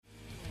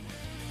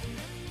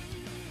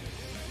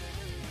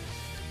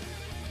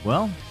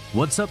Well,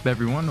 what's up,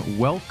 everyone?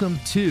 Welcome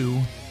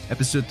to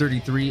episode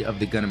 33 of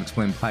the Gundam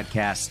Explained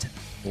podcast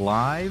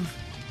live.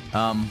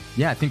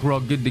 I think we're all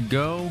good to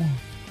go.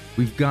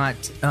 We've got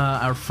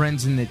our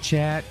friends in the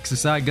chat.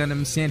 Xasai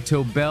Gundam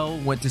Santo Bell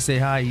went to say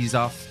hi. He's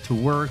off to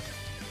work.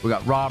 We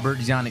got Robert,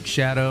 Zionic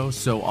Shadow.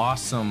 So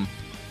awesome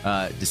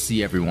to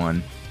see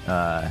everyone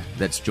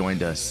that's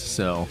joined us.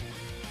 So,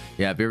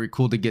 yeah, very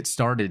cool to get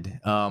started.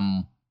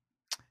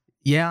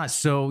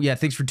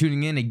 Thanks for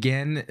tuning in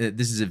again.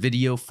 This is a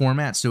video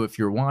format, so if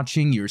you're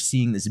watching, you're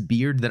seeing this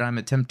beard that I'm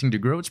attempting to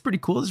grow. It's pretty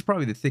cool. This is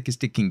probably the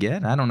thickest it can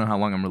get. I don't know how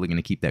long I'm really going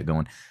to keep that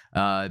going.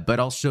 But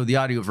also, the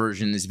audio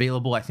version is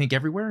available, I think,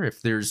 everywhere.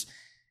 If there's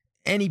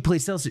any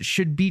place else it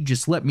should be,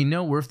 just let me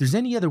know. Or if there's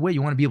any other way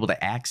you want to be able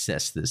to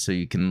access this so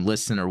you can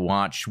listen or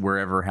watch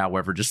wherever,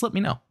 however, just let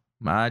me know.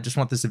 I just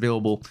want this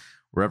available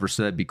wherever,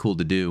 so that'd be cool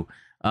to do.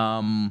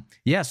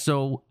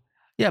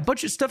 A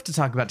bunch of stuff to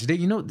talk about today.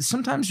 You know,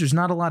 sometimes there's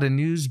not a lot of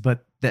news,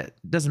 but that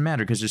doesn't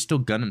matter because there's still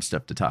Gundam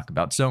stuff to talk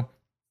about. So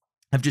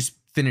I've just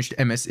finished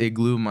MS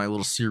Igloo, my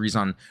little series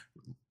on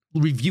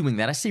reviewing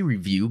that. I say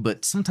review,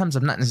 but sometimes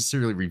I'm not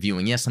necessarily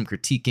reviewing. Yes, I'm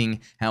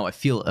critiquing how I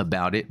feel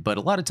about it, but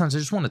a lot of times I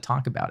just want to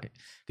talk about it.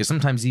 Because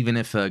sometimes even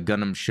if a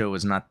Gundam show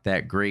is not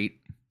that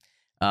great,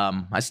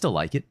 I still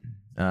like it.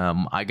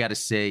 I got to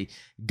say,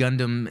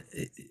 Gundam,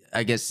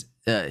 I guess,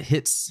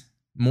 hits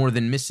more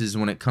than misses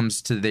when it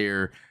comes to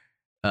their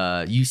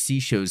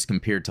UC shows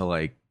compared to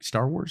like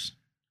Star Wars,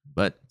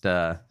 but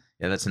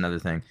that's another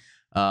thing.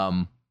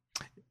 Robert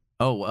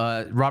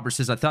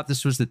says, I thought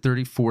this was the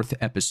 34th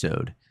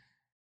episode.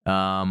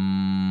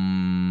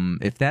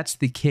 If that's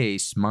the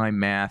case, my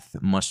math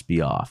must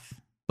be off,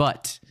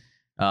 but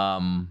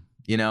that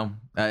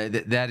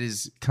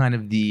is kind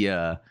of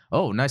the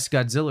nice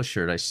Godzilla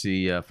shirt I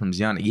see from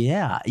Ziana.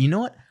 Yeah, you know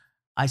what,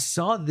 I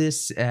saw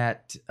this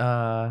at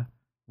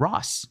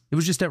Ross. It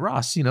was just at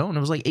Ross, and it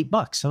was like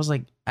 $8. I was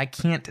like, I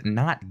can't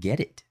not get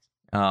it.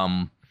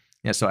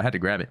 So I had to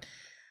grab it.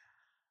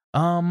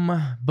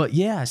 I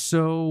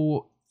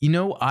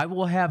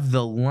will have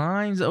the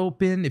lines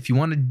open. If you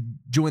want to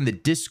join the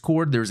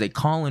Discord, there's a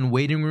call-in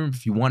waiting room.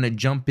 If you want to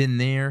jump in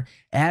there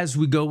as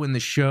we go in the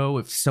show,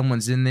 if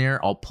someone's in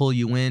there, I'll pull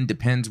you in.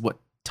 Depends what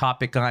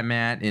topic I'm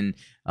at, and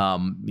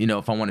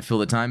if I want to fill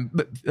the time.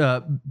 But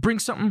bring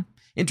something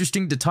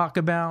interesting to talk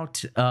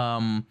about.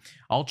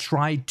 I'll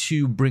try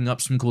to bring up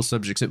some cool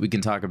subjects that we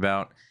can talk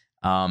about.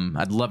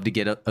 I'd love to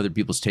get other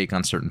people's take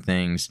on certain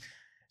things.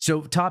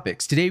 So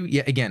topics today,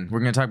 again, we're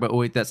going to talk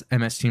about that's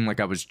MS Team, like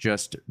I was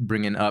just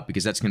bringing up,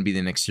 because that's going to be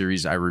the next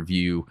series I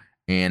review,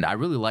 and I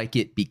really like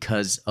it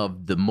because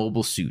of the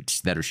mobile suits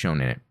that are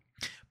shown in it.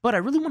 But I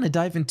really want to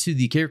dive into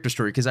the character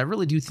story, because I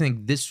really do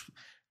think this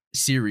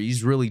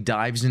series really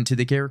dives into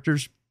the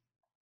characters,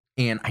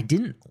 and I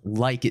didn't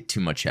like it too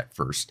much at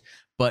first.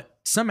 But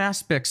some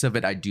aspects of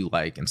it I do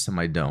like, and some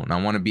I don't.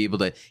 I want to be able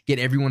to get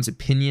everyone's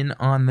opinion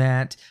on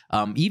that.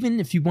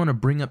 Even if you want to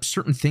bring up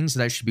certain things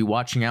that I should be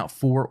watching out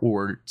for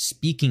or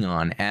speaking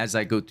on as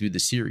I go through the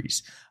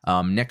series.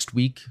 Next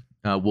week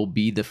will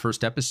be the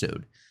first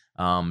episode.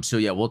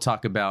 We'll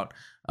talk about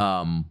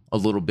a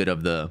little bit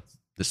of the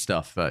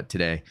stuff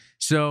today.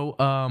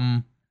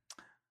 So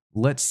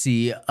let's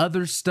see.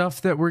 Other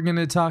stuff that we're going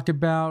to talk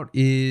about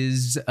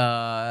is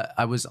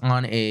I was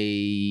on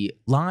an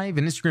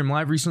Instagram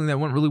live recently that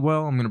went really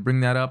well. I'm going to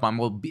bring that up.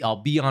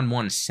 I'll be on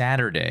one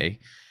Saturday.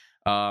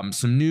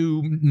 Some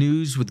new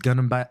news with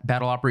Gundam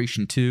Battle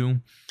Operation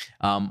 2.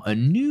 A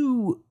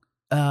new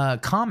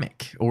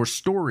comic or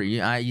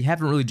story. I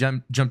haven't really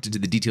jumped into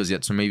the details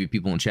yet, so maybe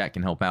people in chat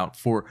can help out,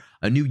 for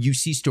a new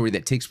UC story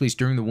that takes place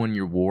during the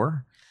 1-year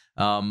war.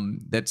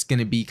 That's going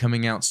to be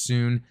coming out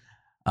soon.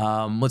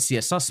 Let's see. I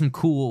saw some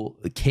cool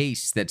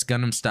case that's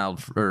Gundam style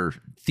or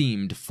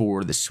themed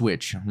for the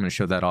Switch. I'm going to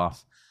show that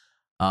off.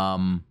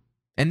 And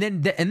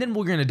then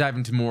we're going to dive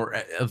into more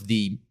of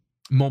the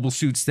mobile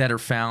suits that are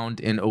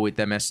found in 08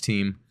 MS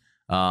Team.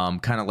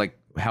 Kind of like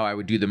how I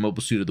would do the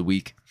mobile suit of the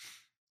week.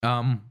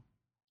 And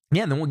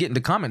then we'll get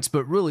into comments.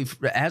 But really,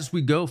 as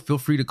we go, feel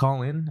free to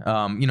call in.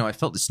 I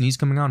felt the sneeze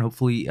coming on.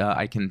 Hopefully,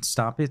 I can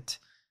stop it.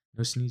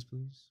 No sneeze,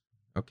 please.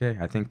 Okay,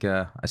 I think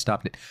I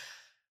stopped it.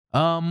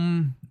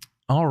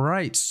 All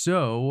right,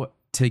 so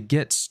to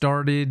get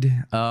started,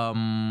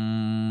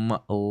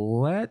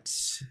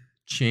 let's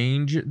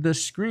change the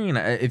screen.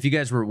 If you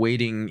guys were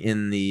waiting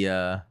in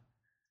the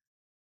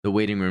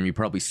waiting room, you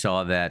probably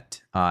saw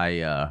that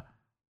I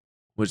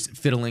was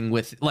fiddling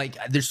with, like,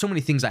 there's so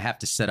many things I have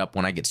to set up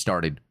when I get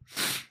started,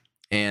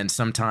 and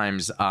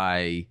sometimes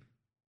I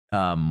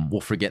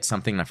will forget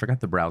something, and I forgot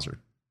the browser.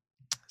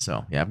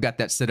 So yeah, I've got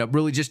that set up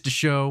really just to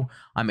show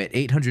I'm at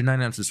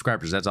 899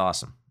 subscribers. That's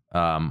awesome.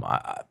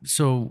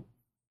 So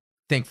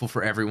thankful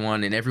for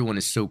everyone, and everyone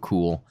is so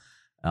cool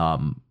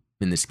in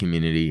this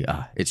community.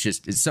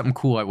 It's something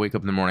cool. I wake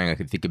up in the morning, I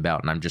could think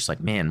about, and I'm just like,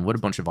 man, what a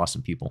bunch of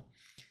awesome people.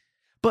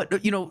 But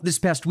this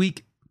past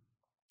week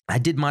I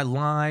did my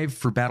live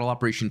for Battle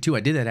Operation 2.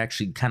 I did that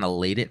actually kind of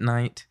late at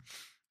night.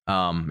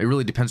 It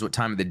really depends what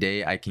time of the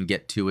day I can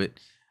get to it.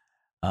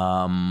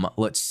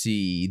 Let's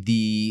see.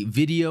 The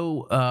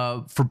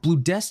video for Blue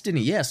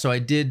Destiny. Yeah, so I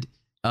did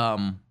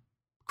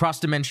Cross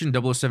Dimension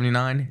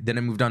 0079. Then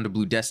I moved on to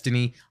Blue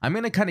Destiny. I'm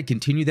going to kind of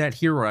continue that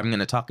here, where I'm going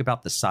to talk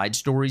about the side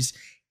stories.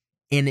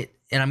 And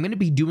I'm going to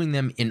be doing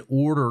them in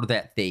order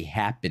that they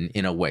happen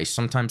in a way.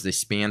 Sometimes they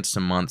span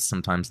some months,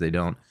 sometimes they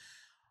don't.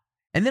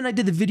 And then I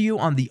did the video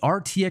on the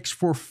RTX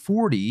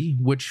 440,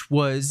 which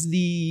was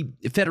the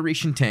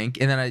Federation tank.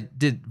 And then I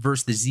did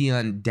versus the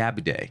Xeon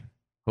Dabude.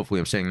 Hopefully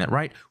I'm saying that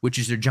right, which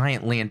is their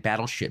giant land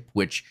battleship,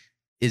 which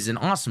is an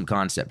awesome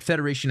concept.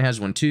 Federation has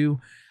one too.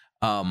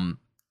 And,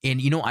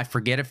 you know, I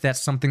forget if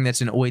that's something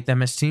that's an 08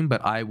 MS team,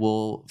 but I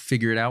will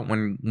figure it out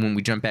when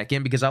we jump back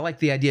in, because I like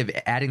the idea of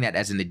adding that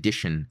as an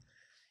addition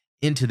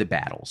into the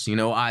battles. You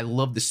know, I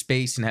love the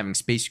space and having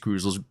space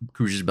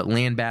cruisers, but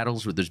land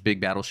battles with those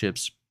big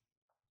battleships,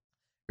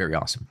 very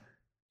awesome.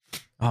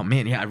 Oh,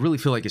 man, yeah, I really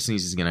feel like a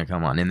sneeze is going to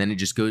come on, and then it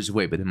just goes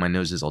away, but then my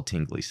nose is all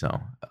tingly, so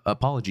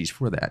apologies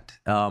for that.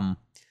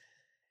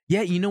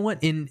 Yeah, you know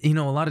what? A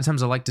lot of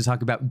times I like to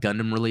talk about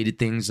Gundam-related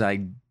things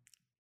I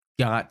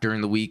got during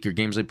the week or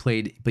games I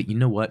played, but you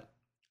know what?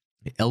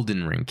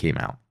 Elden Ring came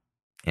out,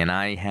 and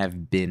I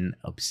have been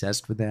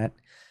obsessed with that.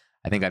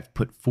 I think I've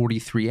put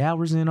 43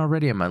 hours in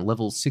already. I'm at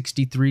level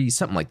 63,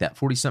 something like that.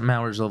 40-something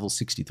hours, level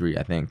 63,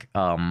 I think.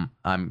 I'm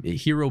a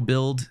hero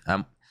build.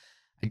 I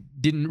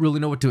didn't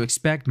really know what to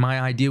expect. My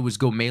idea was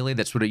go melee.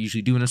 That's what I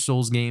usually do in a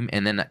Souls game.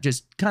 And then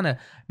just kind of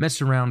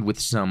mess around with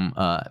some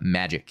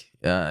magic.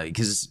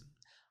 Because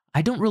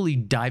I don't really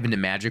dive into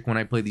magic when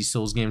I play these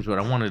Souls games, but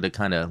I wanted to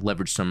kind of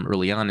leverage some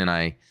early on. And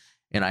I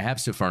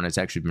have so far, and it's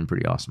actually been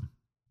pretty awesome.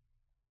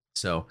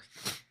 So,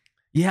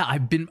 yeah,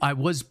 I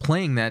was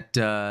playing that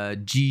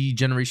G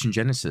Generation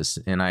Genesis,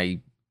 and I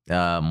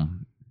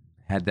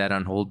had that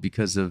on hold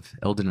because of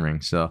Elden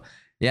Ring. So,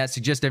 yeah, I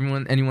suggest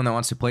anyone that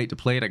wants to play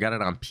it. I got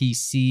it on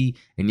PC,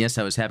 and yes,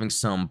 I was having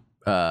some,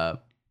 I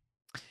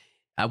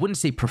wouldn't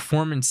say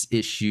performance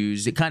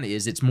issues. It kind of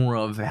is. It's more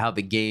of how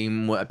the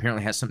game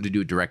apparently has something to do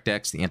with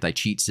DirectX, the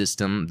anti-cheat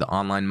system, the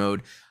online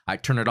mode. I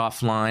turn it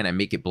offline, I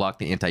make it block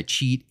the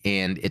anti-cheat,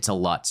 and it's a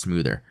lot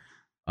smoother.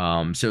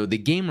 So the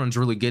game runs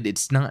really good.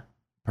 It's not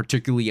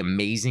particularly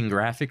amazing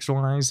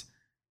graphics-wise,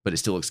 but it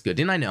still looks good.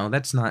 And I know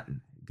that's not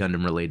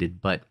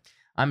Gundam-related, but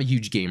I'm a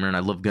huge gamer, and I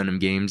love Gundam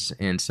games,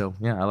 and so,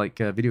 yeah, I like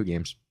video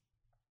games.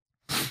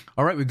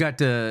 All right, we've got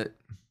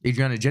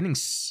Adriana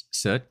Jennings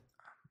set.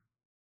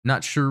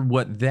 Not sure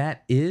what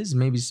that is.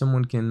 Maybe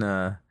someone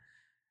can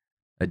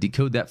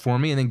decode that for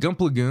me. And then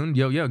Gump Lagoon.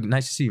 Yo,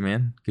 nice to see you,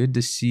 man. Good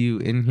to see you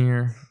in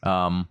here.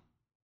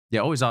 Yeah,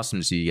 always awesome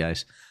to see you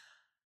guys.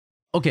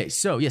 Okay,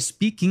 so, yeah,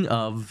 speaking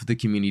of the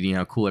community and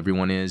how cool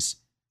everyone is,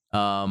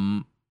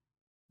 the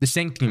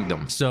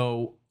Sanctum.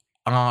 So,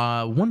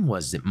 when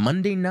was it?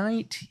 Monday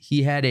night?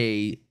 He had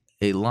a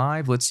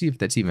live. Let's see if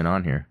that's even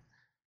on here.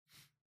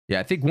 Yeah,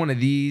 I think one of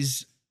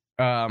these,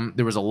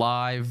 there was a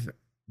live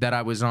that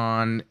I was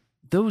on.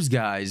 Those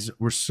guys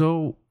were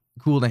so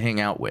cool to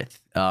hang out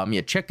with.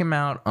 Yeah, check him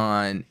out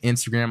on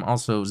Instagram.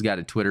 Also, he's got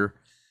a Twitter.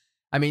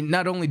 I mean,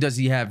 not only does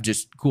he have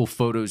just cool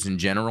photos in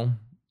general,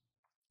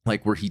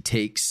 like where he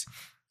takes,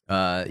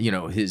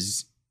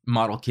 his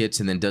model kits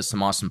and then does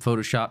some awesome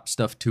Photoshop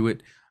stuff to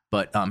it,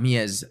 but he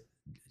has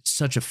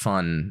such a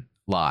fun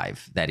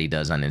live that he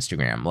does on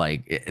Instagram.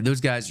 Like,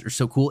 those guys are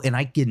so cool, and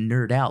I get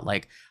nerd out.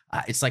 Like,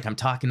 it's like I'm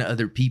talking to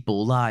other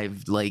people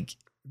live, like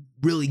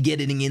really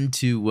getting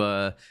into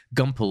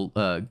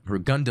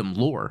Gundam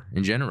lore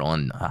in general,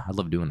 and I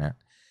love doing that.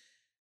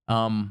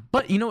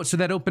 But you know what? So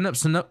that opened up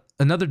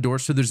another door.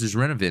 So there's this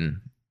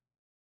Renovin,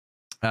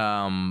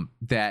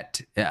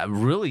 that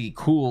really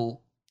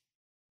cool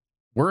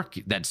work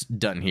that's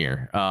done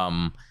here.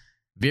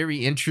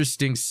 Very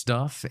interesting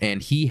stuff,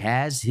 and he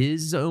has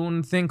his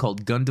own thing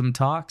called Gundam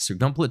Talks or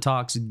Gumplet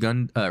Talks,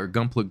 or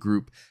Gumplet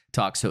Group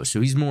Talks host.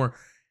 So he's more,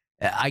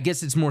 I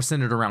guess it's more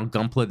centered around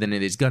Gumplet than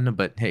it is Gundam,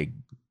 but hey,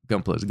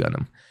 Gumplet is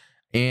Gundam.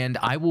 And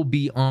I will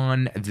be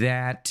on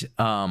that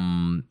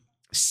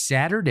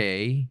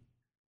Saturday,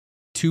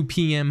 2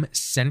 p.m.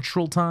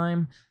 Central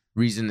Time.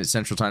 Reason that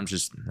Central Time is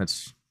just,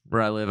 that's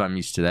where I live. I'm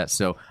used to that.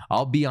 So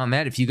I'll be on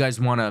that. If you guys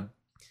want to,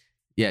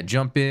 yeah,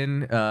 jump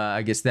in.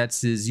 I guess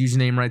that's his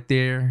username right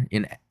there.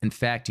 In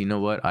fact, you know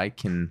what?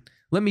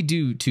 Let me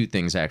do two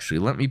things, actually.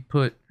 Let me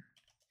put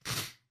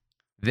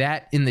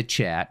that in the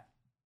chat.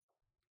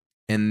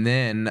 And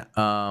then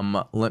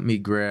let me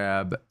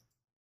grab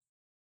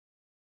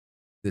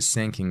the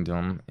Sand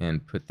Kingdom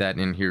and put that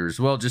in here as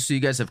well, just so you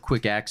guys have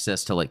quick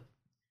access to, like,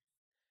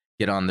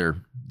 get on their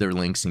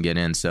links and get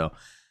in. So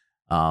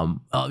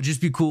it'll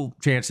just be a cool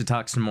chance to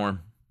talk some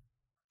more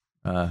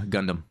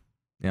Gundam.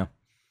 Yeah.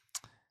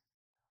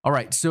 All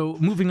right, so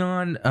moving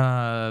on.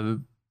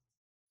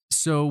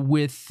 So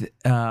with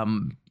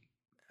Battle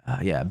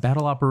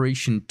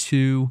Operation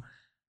 2,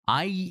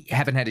 I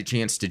haven't had a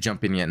chance to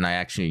jump in yet, and I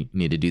actually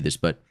need to do this,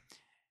 but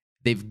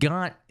they've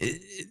got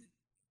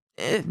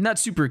not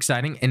super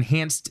exciting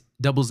Enhanced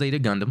Double Zeta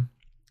Gundam,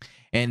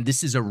 and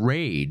this is a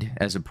raid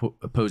as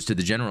opposed to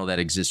the general that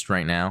exists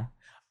right now.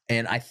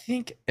 And I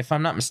think, if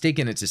I'm not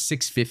mistaken, it's a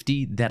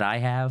 650 that I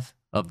have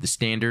of the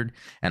standard,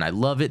 and I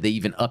love it. They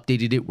even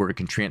updated it where it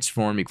can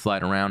transform, you can fly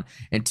it around.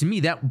 And to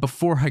me, that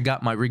before I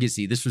got my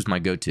Rigacy, this was my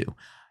go-to.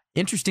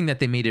 Interesting that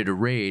they made it a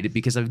raid,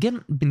 because I've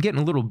been getting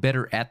a little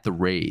better at the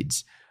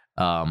raids.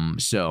 I'd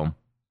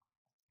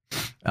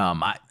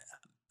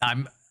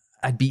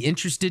be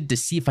interested to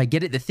see if I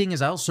get it. The thing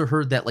is, I also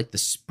heard that like the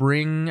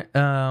spring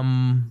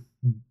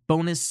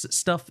bonus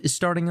stuff is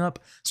starting up,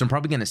 so I'm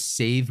probably going to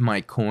save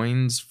my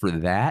coins for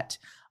that.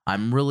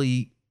 I'm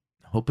really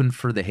hoping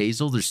for the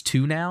Hazel. There's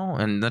 2 now,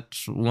 and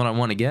that's what I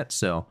want to get.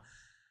 So,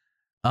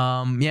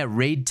 yeah,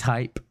 raid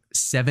type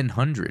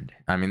 700.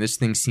 I mean, this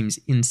thing seems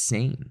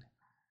insane.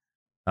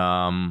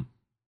 Random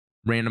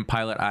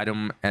pilot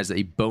item as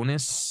a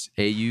bonus.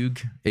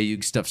 AUG.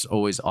 AUG stuff's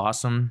always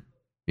awesome.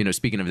 You know,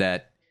 speaking of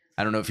that,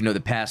 I don't know if you know, the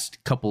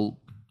past couple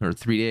or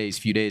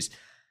few days,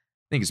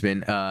 I think it's been,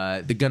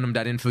 the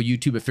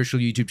Gundam.info official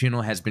YouTube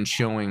channel has been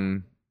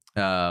showing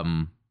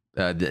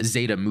the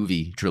Zeta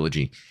movie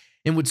trilogy.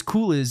 And what's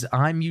cool is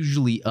I'm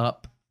usually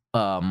up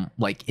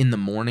like in the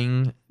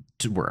morning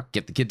to work,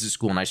 get the kids to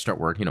school, and I start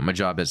work, you know, my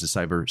job as a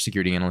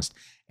cybersecurity analyst.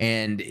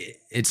 And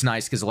it's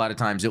nice because a lot of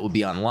times it will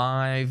be on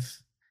live.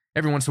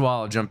 Every once in a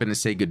while, I'll jump in and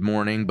say good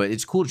morning, but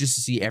it's cool just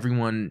to see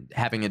everyone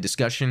having a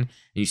discussion. And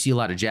you see a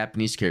lot of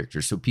Japanese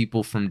characters, so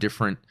people from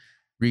different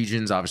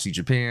regions, obviously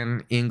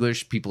Japan,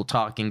 English, people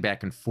talking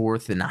back and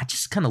forth, and I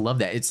just kind of love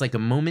that. It's like a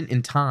moment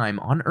in time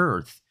on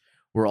Earth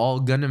where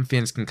all Gundam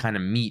fans can kind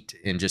of meet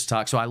and just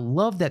talk. So I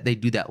love that they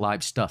do that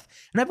live stuff,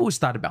 and I've always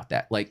thought about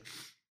that. Like,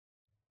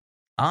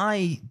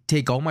 I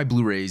take all my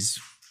Blu-rays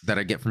that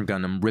I get from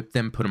Gundam, rip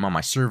them, put them on my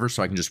server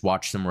so I can just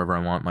watch them wherever I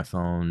want, my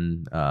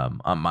phone,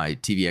 on my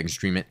TV, I can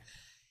stream it.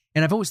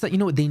 And I've always thought, you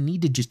know what, they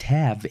need to just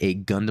have a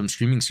Gundam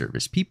streaming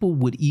service. People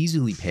would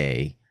easily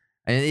pay,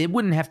 and it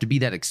wouldn't have to be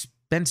that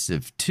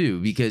expensive too,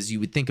 because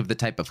you would think of the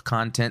type of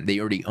content, they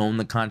already own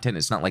the content.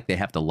 It's not like they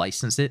have to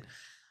license it.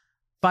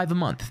 $5 a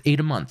month, $8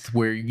 a month,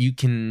 where you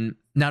can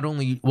not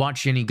only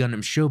watch any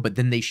Gundam show, but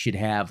then they should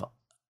have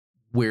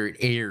where it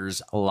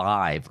airs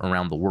live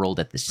around the world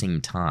at the same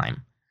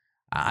time.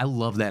 I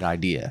love that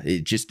idea.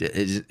 It just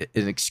is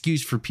an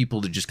excuse for people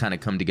to just kind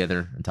of come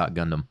together and talk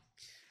Gundam.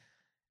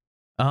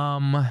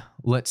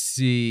 Let's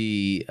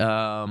see.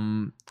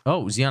 Oh,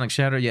 Zeonic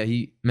Shadow. Yeah,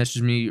 he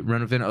messaged me,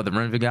 Renovin. Oh, the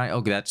Renovin guy. Oh,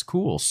 that's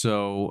cool.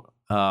 So,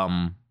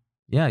 yeah,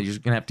 you're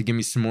just gonna have to give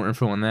me some more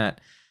info on that.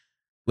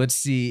 Let's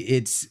see.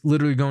 It's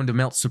literally going to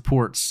melt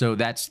support. So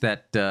that's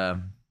that. Yeah,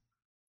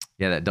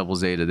 that double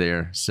Zeta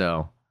there.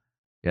 So,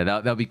 yeah,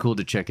 that'll be cool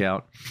to check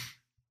out.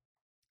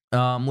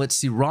 Let's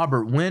see,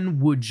 Robert, when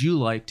would you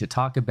like to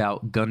talk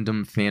about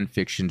Gundam fan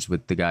fictions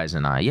with the guys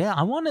and I? Yeah,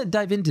 I want to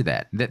dive into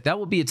that. That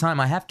will be a time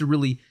I have to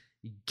really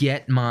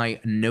get my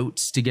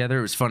notes together.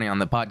 It was funny, on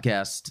the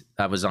podcast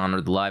I was on,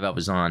 or the live I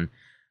was on,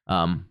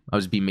 I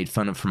was being made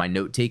fun of for my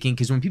note taking,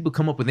 because when people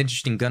come up with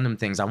interesting Gundam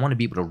things, I want to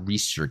be able to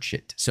research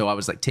it. So I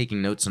was like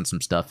taking notes on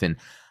some stuff, and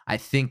I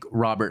think,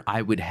 Robert,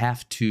 I would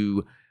have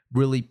to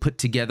really put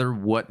together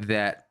what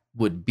that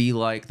would be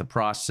like, the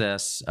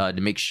process, to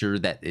make sure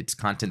that it's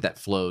content that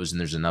flows and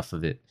there's enough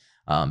of it,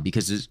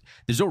 because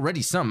there's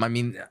already some. I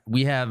mean,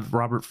 we have,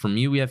 Robert, from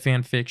you, we have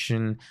fan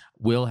fiction.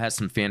 Will has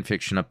some fan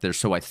fiction up there,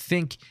 so I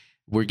think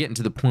we're getting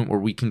to the point where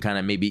we can kind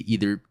of maybe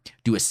either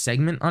do a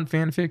segment on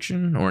fan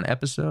fiction or an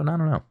episode. I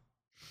don't know.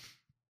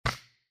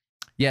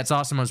 Yeah, it's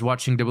awesome. I was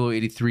watching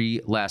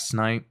 0083 last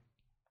night.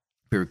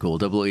 Very cool.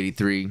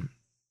 0083.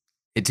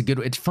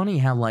 It's funny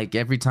how, like,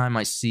 every time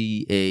I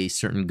see a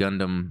certain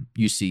Gundam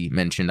you see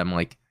mentioned, I'm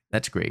like,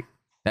 that's great.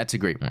 That's a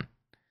great one.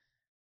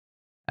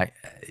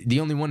 The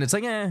only one that's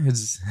like,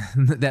 is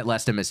that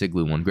last MS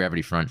Igloo one,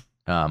 Gravity Front,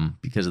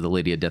 because of the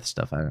Lady of Death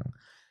stuff.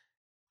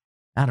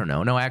 I don't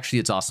know. No, actually,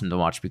 it's awesome to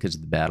watch because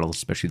of the battles,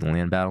 especially the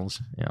land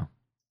battles. Yeah.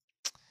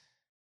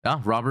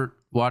 Ah, Robert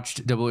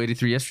watched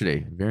 0083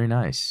 yesterday. Very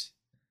nice.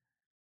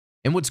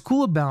 And what's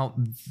cool about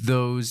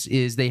those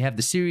is they have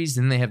the series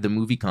and they have the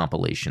movie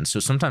compilation. So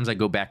sometimes I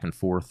go back and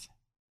forth.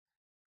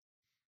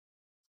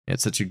 Yeah,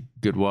 it's such a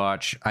good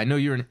watch. I know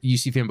you're an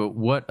UC fan, but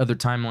what other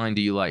timeline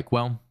do you like?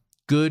 Well,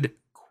 good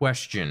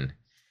question.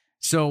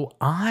 So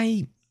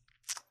I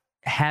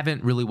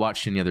haven't really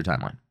watched any other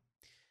timeline.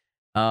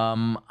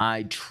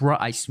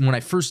 When I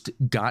first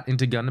got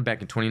into Gundam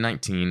back in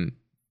 2019,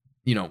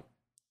 you know,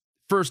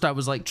 first I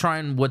was like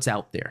trying what's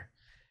out there.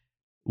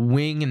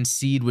 Wing and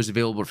Seed was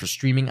available for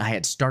streaming. I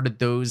had started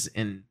those,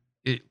 and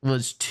it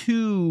was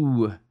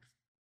too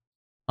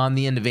on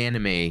the end of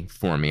anime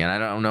for me. And I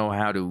don't know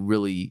how to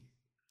really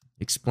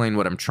explain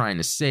what I'm trying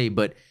to say,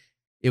 but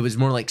it was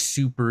more like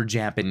super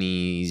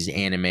Japanese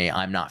anime.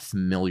 I'm not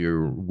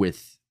familiar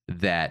with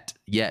that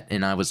yet.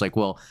 And I was like,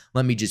 well,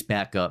 let me just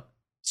back up,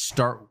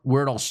 start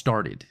where it all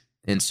started.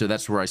 And so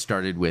that's where I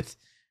started with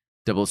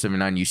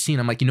 079 UC, and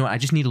I'm like, you know what? I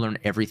just need to learn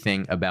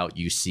everything about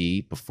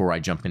UC before I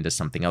jump into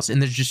something else. And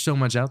there's just so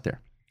much out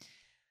there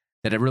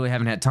that I really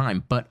haven't had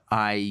time, but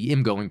I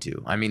am going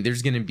to. I mean,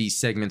 there's going to be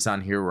segments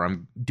on here where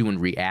I'm doing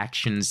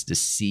reactions to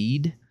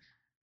Seed,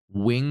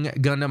 Wing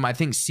Gundam. I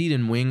think Seed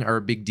and Wing are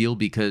a big deal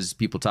because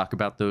people talk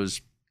about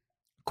those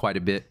quite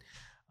a bit.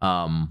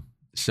 Yeah,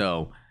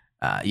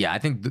 I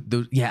think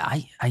those. Yeah,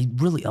 I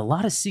really a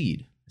lot of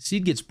Seed.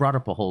 Seed gets brought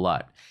up a whole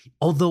lot.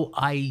 Although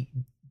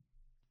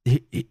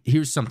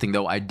here's something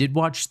though. I did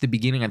watch the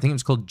beginning. I think it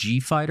was called G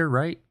Fighter,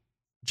 right?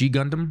 G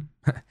Gundam,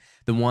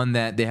 the one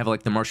that they have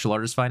like the martial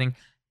artists fighting.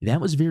 That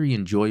was very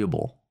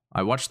enjoyable.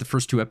 I watched the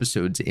first 2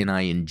 episodes and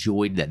I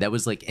enjoyed that. That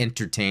was like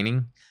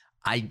entertaining.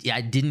 I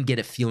didn't get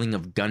a feeling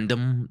of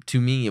Gundam to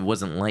me. It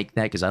wasn't like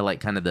that because I like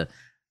kind of the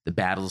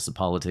battles, the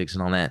politics,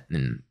 and all that.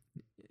 And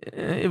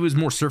it was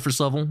more surface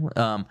level,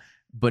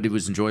 but it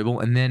was enjoyable.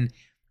 And then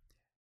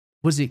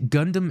was it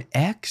Gundam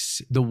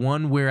X, the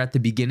one where at the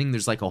beginning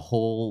there's like a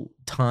whole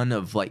ton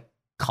of like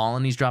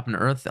colonies dropping to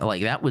Earth?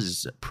 Like that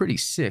was a pretty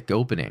sick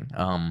opening.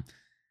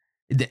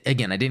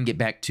 Again, I didn't get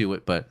back to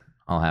it, but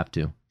I'll have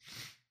to.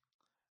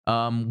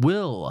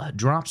 Will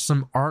drop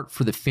some art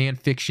for the fan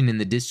fiction in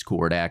the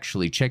Discord.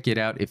 Actually, check it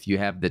out if you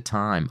have the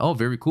time. Oh,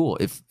 very cool.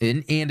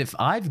 If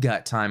I've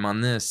got time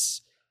on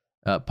this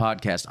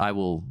podcast, I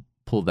will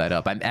pull that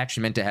up. I'm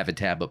actually meant to have a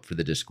tab up for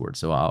the Discord,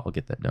 so I'll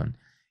get that done.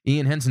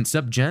 Ian Henson,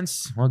 sup,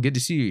 gents? Well, good to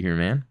see you here,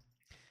 man.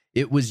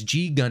 It was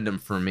G Gundam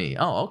for me.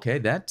 Oh, okay,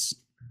 that's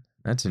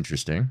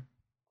interesting.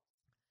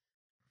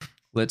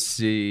 Let's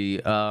see.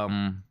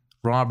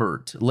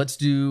 Robert, let's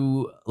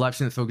do live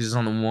stream that focuses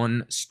on the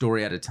one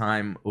story at a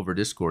time over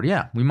Discord.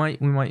 Yeah, we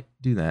might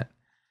do that.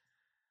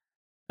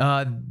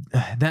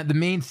 That the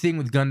main thing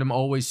with Gundam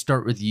always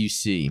start with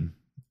UC.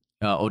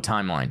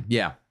 Timeline.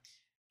 Yeah.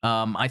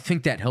 I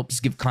think that helps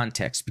give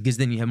context because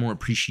then you have more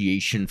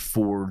appreciation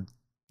for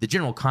the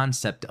general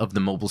concept of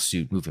the mobile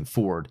suit moving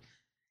forward.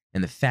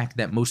 And the fact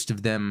that most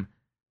of them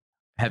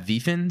have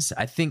V-fins.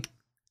 I think,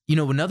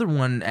 another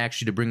one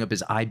actually to bring up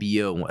is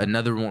IBO.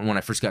 Another one, when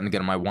I first got into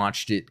Gundam, I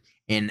watched it.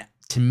 And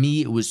to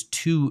me, it was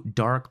too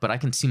dark, but I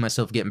can see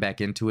myself getting back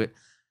into it.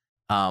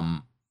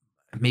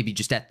 Maybe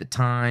just at the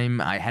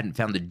time, I hadn't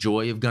found the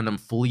joy of Gundam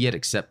fully yet,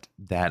 except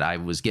that I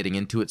was getting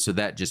into it. So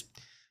that just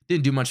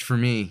didn't do much for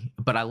me.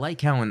 But I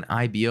like how in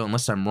IBO,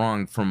 unless I'm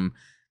wrong, from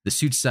the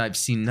suits I've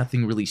seen,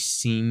 nothing really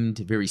seemed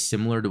very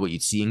similar to what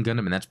you'd see in Gundam,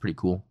 and that's pretty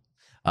cool.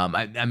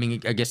 I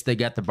mean, I guess they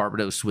got the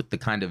Barbados with the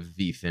kind of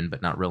V-fin,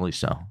 but not really.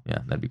 So yeah,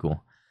 that'd be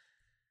cool.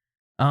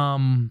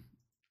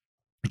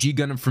 G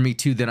Gundam for me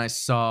too. Then I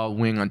saw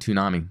Wing on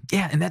Toonami.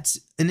 Yeah, and that's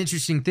an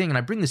interesting thing. And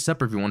I bring this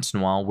up every once in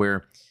a while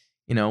where,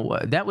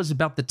 that was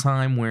about the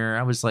time where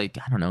I was like,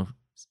 I don't know,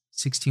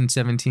 16,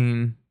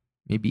 17,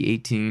 maybe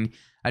 18.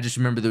 I just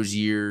remember those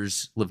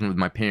years living with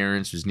my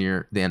parents. It was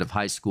near the end of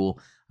high school.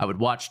 I would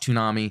watch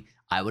Toonami.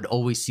 I would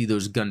always see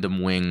those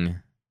Gundam Wing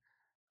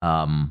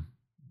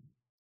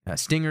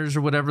stingers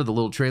or whatever, the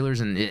little trailers.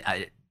 And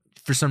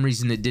for some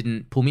reason, it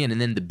didn't pull me in. And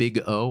then the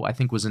Big O, I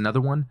think, was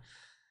another one.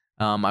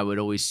 I would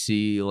always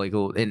see like,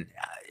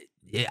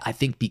 I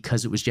think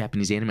because it was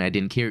Japanese anime, I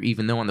didn't care.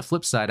 Even though on the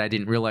flip side, I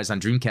didn't realize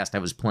on Dreamcast I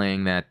was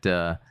playing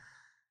that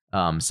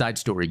side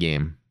story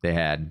game they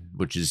had,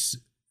 which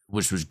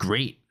was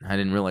great. I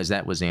didn't realize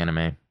that was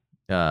anime,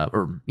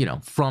 or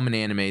from an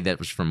anime that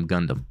was from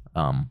Gundam.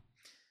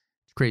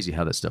 It's crazy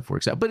how that stuff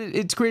works out, but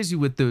it's crazy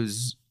with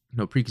those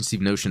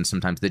preconceived notions.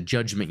 Sometimes the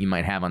judgment you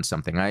might have on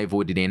something. I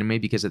avoided anime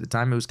because at the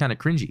time it was kind of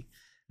cringy,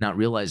 not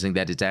realizing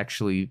that it's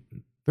actually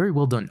very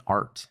well done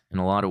art in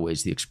a lot of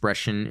ways. The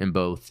expression in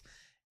both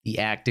the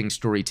acting,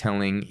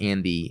 storytelling,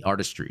 and the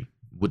artistry,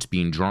 what's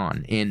being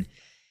drawn. And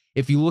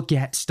if you look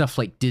at stuff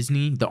like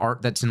Disney, the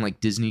art that's in like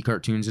Disney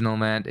cartoons and all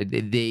that,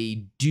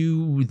 they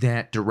do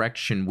that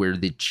direction where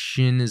the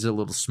chin is a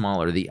little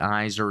smaller, the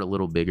eyes are a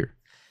little bigger.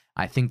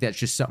 I think that's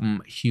just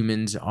something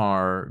humans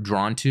are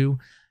drawn to,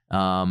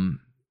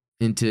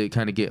 and to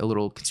kind of get a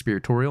little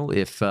conspiratorial.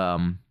 If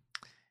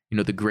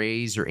the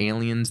grays or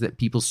aliens that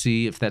people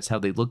see, if that's how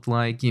they look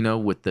like,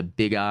 with the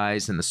big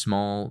eyes and the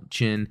small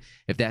chin,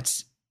 if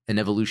that's an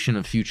evolution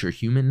of future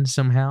humans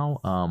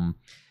somehow,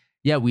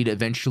 yeah, we'd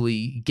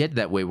eventually get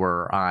that way where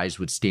our eyes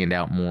would stand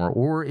out more,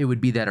 or it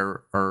would be that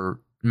our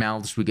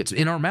mouths would get,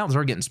 and our mouths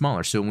are getting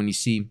smaller. So when you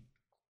see,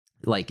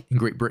 like in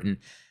Great Britain,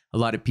 a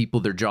lot of people,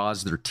 their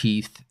jaws, their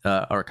teeth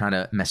are kind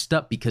of messed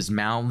up because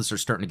mouths are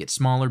starting to get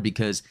smaller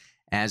because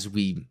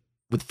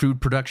with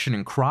food production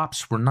and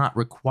crops, we're not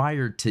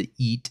required to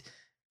eat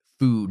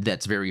food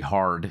that's very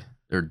hard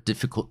or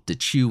difficult to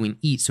chew and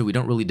eat, so we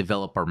don't really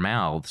develop our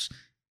mouths.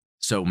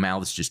 So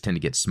mouths just tend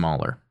to get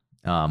smaller.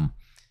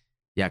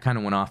 Yeah, I kind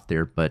of went off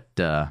there, but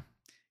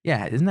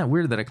yeah, isn't that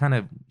weird that I kind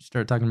of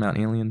started talking about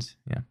aliens?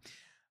 Yeah.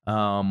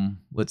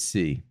 Let's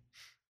see.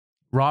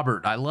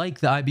 Robert, I like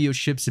the IBO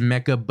ships and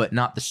mecha, but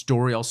not the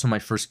story. Also, my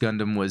first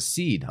Gundam was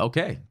Seed.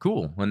 Okay,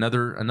 cool.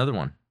 Another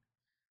one.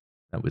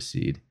 That was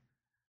Seed.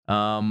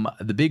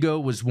 The Big O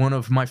was one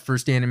of my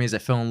first animes I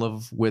fell in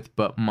love with,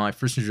 but my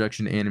first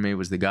introduction to anime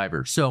was the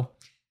Guyver. So,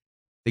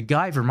 the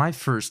Guyver, my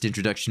first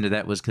introduction to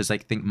that was because I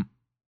think,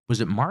 was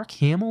it Mark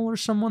Hamill or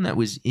someone that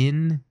was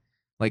in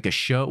like a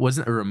show,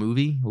 or a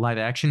movie, live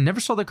action?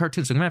 Never saw the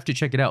cartoon, so I'm gonna have to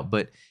check it out.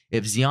 But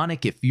if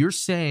Zionic, if you're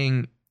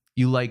saying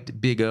you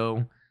liked Big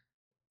O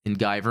and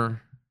Guyver,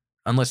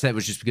 unless that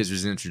was just because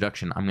there's an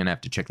introduction, I'm gonna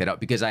have to check that out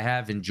because I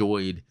have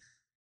enjoyed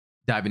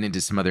diving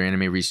into some other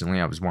anime recently.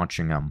 I was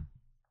watching the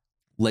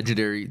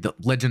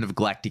Legend of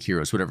Galactic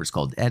Heroes, whatever it's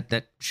called.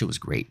 That show was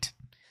great.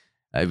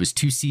 It was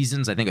 2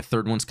 seasons. I think a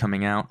third one's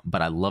coming out,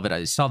 but I love it.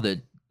 I saw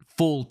the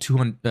full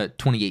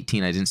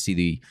 2018. I didn't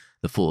see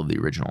the full of the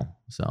original.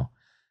 So,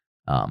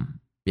 yeah, I'm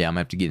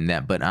gonna have to get in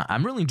that. But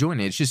I'm really enjoying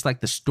it. It's just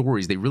like the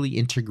stories. They really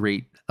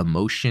integrate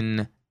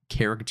emotion,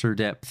 character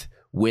depth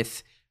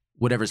with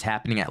whatever's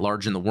happening at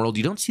large in the world.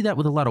 You don't see that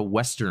with a lot of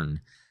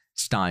Western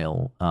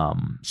style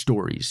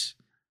stories.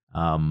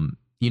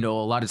 You know,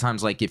 a lot of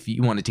times, like if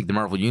you want to take the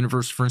Marvel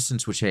Universe, for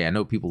instance, which, hey, I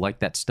know people like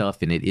that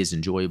stuff and it is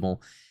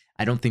enjoyable.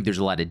 I don't think there's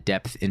a lot of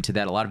depth into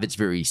that. A lot of it's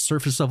very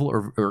surface level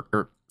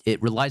or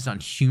it relies on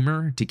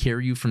humor to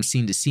carry you from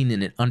scene to scene,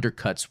 and it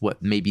undercuts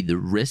what maybe the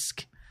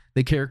risk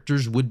the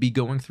characters would be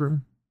going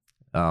through.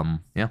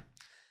 Yeah.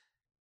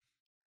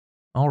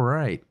 All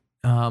right.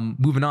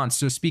 Moving on.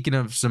 So speaking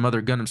of some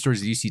other Gundam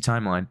stories that you see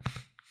timeline.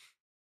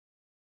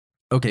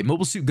 Okay,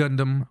 Mobile Suit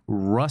Gundam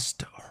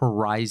Rust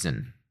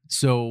Horizon.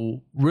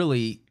 So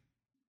really,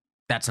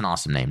 that's an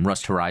awesome name,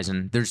 Rust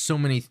Horizon. There's so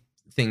many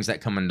things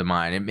that come into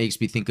mind. It makes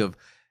me think of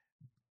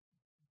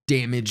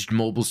damaged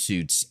mobile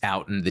suits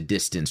out in the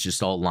distance,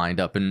 just all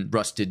lined up and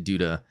rusted due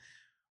to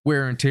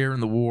wear and tear in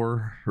the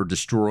war or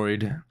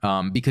destroyed.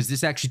 Because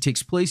this actually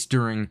takes place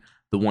during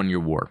the 1-year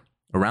war,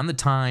 around the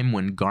time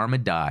when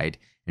Garma died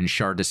and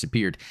Char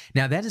disappeared.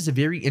 Now, that is a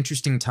very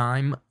interesting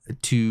time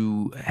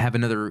to have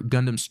another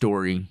Gundam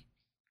story.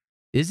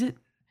 Is it?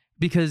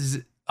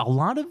 Because a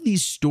lot of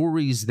these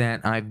stories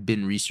that I've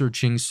been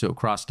researching, so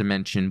Cross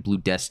Dimension, Blue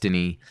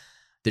Destiny,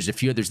 there's a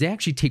few others, they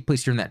actually take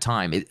place during that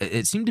time.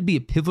 It seemed to be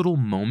a pivotal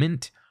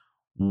moment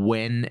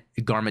when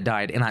Garma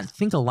died, and I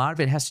think a lot of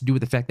it has to do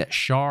with the fact that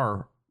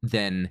Char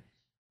then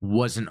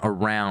wasn't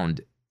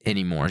around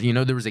anymore. You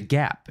know, there was a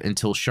gap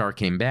until Char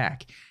came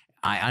back.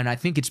 I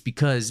think it's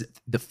because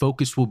the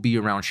focus will be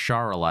around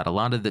Char a lot. A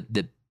lot of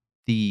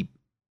the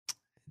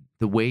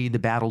way the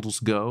battles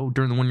go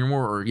during the 1-year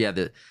war, or yeah,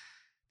 the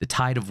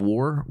tide of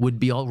war would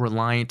be all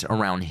reliant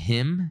around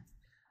him.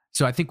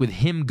 So I think with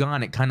him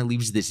gone, it kind of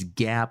leaves this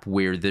gap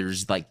where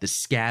there's like the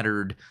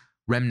scattered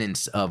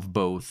remnants of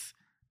both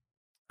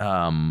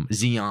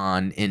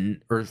Zeon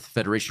and Earth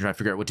Federation trying to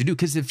figure out what to do.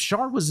 Because if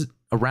Char was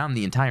around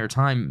the entire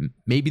time,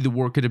 maybe the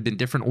war could have been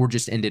different or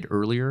just ended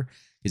earlier.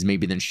 Because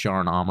maybe then Char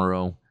and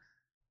Amuro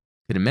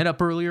could have met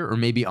up earlier, or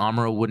maybe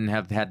Amuro wouldn't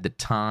have had the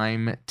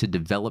time to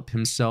develop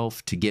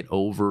himself to get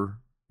over,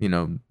 you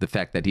know, the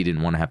fact that he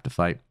didn't want to have to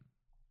fight.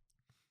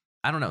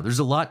 I don't know. There's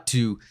a lot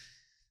to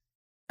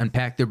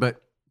unpack there,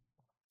 but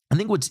I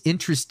think what's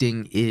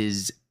interesting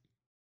is,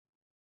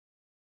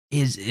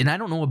 and I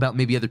don't know about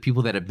maybe other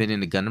people that have been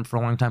into Gundam for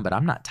a long time, but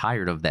I'm not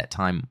tired of that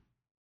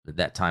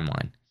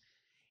timeline.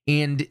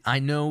 And I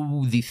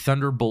know the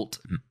Thunderbolt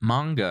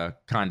manga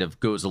kind of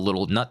goes a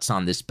little nuts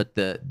on this, but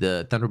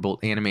the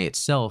Thunderbolt anime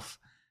itself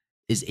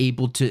is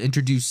able to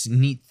introduce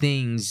neat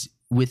things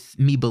with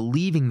me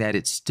believing that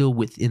it's still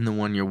within the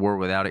 1-year war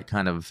without it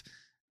kind of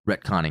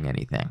retconning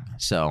anything.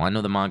 So I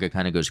know the manga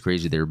kind of goes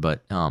crazy there,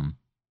 but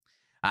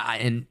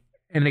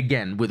and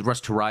again, with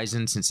Rust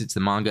Horizon, since it's the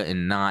manga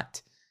and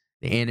not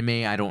the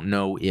anime, I don't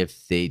know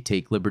if they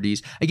take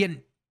liberties.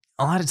 Again,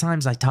 a lot of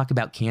times I talk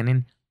about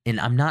canon, and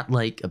I'm not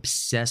like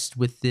obsessed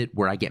with it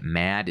where I get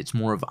mad. It's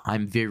more of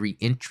I'm very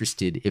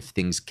interested if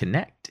things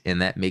connect,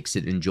 and that makes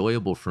it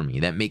enjoyable for me.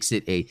 That makes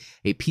it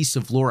a piece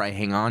of lore I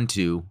hang on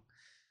to.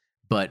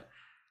 But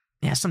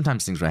yeah,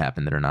 sometimes things will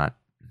happen that are not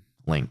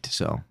linked.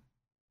 So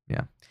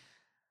yeah.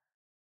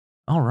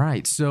 All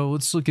right, so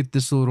let's look at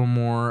this a little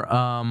more.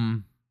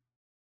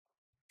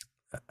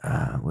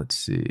 Let's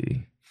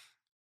see.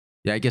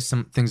 Yeah, I guess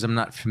some things I'm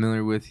not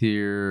familiar with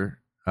here.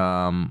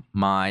 Hime,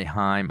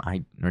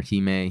 or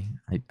Hime,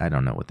 I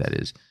don't know what that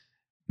is.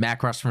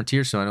 Macross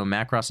Frontier, so I know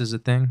Macross is a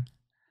thing.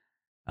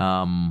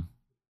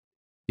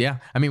 Yeah,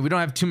 I mean, we don't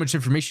have too much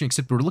information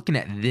except we're looking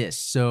at this.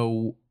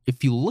 So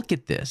if you look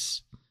at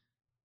this,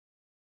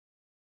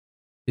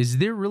 is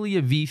there really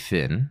a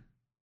V-fin?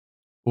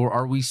 Or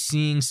are we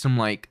seeing some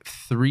like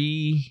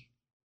 3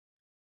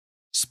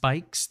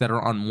 spikes that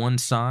are on one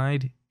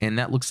side, and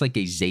that looks like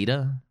a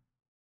Zeta-esque?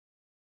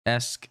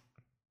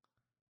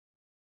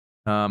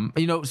 You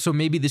know, so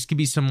maybe this could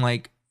be some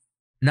like,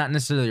 not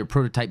necessarily a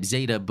prototype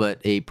Zeta, but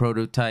a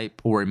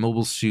prototype or a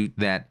mobile suit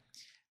that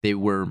they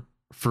were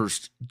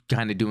first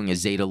kind of doing a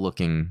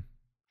Zeta-looking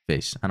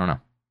face. I don't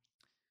know.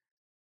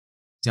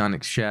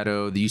 Xionic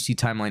Shadow, the UC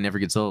timeline never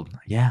gets old.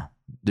 Yeah,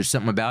 there's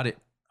something about it.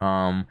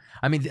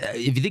 I mean,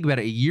 if you think about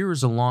it, a year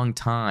is a long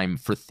time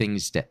for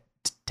things to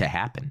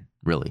happen,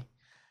 really.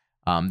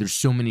 There's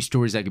so many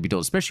stories that could be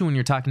told, especially when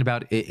you're talking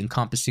about it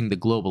encompassing the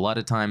globe. A lot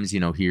of times,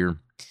 you know, here,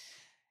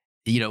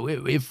 you know,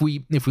 if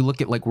we look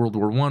at like World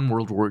War I,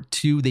 World War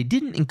II, they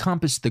didn't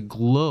encompass the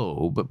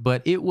globe,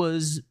 but it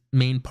was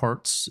main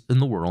parts in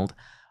the world.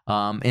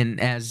 And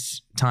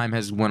as time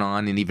has went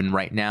on, and even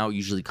right now,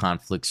 usually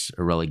conflicts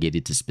are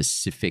relegated to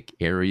specific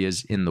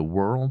areas in the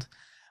world.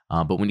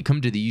 But when you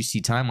come to the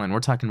UC timeline, we're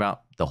talking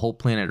about the whole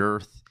planet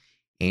Earth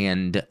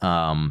and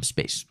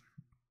space.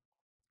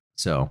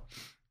 So,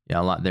 yeah,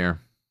 a lot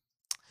there.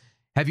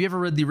 Have you ever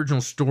read the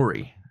original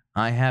story?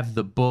 I have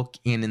the book,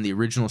 and in the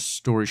original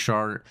story,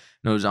 Char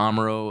knows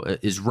Amuro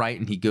is right,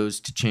 and he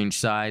goes to change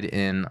side,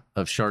 and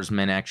of Char's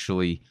men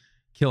actually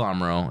kill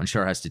Amuro, and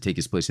Char has to take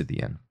his place at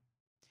the end.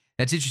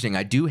 That's interesting.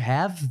 I do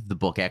have the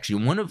book,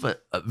 actually. One of a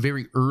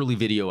very early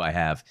video I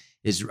have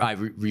is I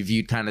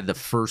reviewed kind of the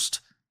first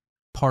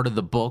part of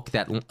the book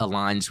that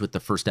aligns with the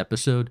first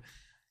episode.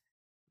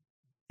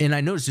 And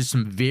I noticed there's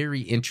some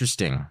very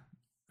interesting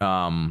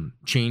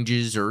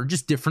changes or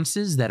just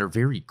differences that are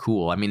very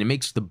cool. I mean, it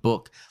makes the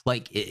book,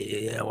 like,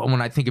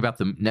 when I think about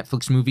the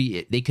Netflix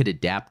movie, they could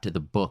adapt to the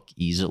book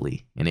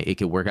easily, and it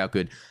could work out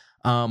good.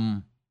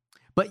 But,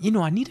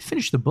 I need to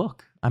finish the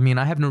book. I mean,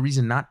 I have no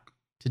reason not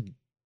to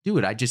do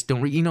it. I just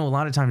don't read. A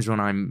lot of times when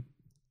I'm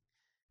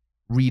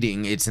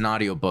reading, it's an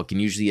audiobook, and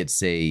usually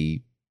it's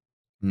a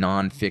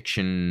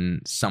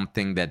nonfiction,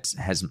 something that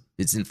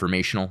it's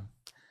informational.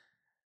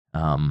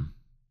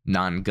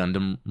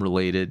 Non-Gundam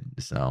related,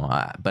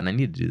 but I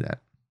need to do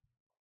that.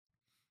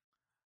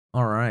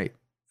 All right.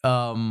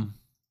 And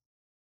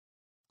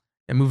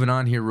moving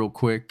on here real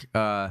quick.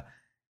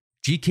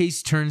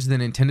 G-Case turns the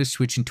Nintendo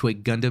Switch into a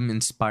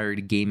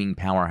Gundam-inspired gaming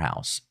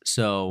powerhouse.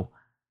 So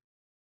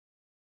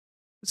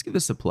let's give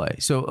this a play.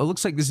 So it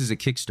looks like this is a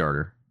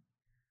Kickstarter.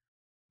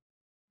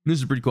 This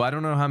is pretty cool. I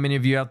don't know how many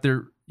of you out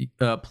there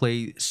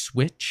play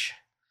Switch.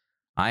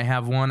 I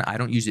have one. I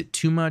don't use it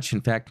too much.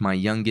 In fact, my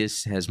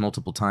youngest has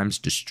multiple times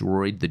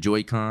destroyed the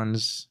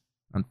Joy-Cons,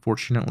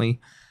 unfortunately.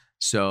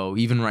 So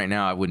even right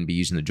now, I wouldn't be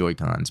using the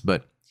Joy-Cons.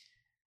 But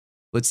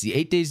let's see,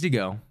 8 days to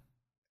go.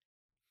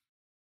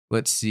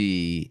 Let's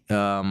see.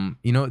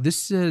 This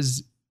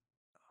says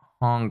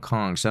Hong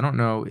Kong, so I don't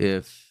know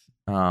if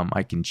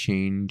I can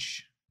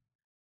change.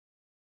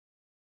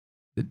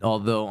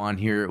 Although on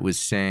here it was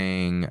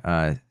saying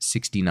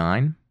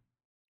 69.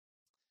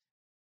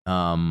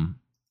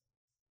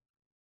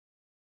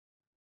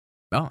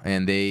 Oh,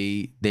 and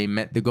they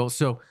met the goal.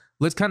 So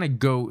let's kind of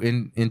go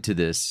into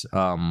this.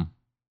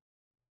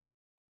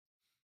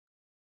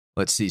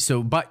 Let's see.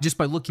 So just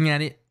by looking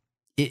at it,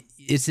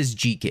 it says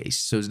G case.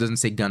 So it doesn't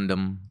say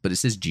Gundam, but it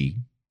says G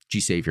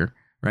Savior,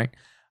 right?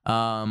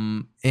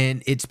 And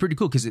it's pretty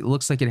cool because it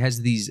looks like it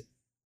has these.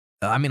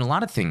 A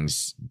lot of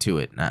things to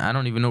it. I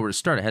don't even know where to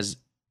start.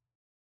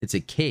 It's a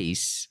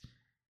case,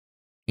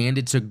 and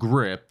it's a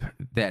grip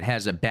that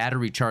has a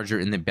battery charger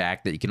in the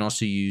back that you can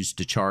also use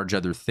to charge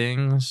other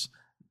things.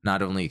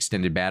 Not only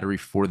extended battery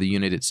for the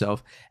unit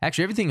itself.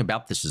 Actually, everything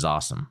about this is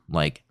awesome.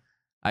 Like,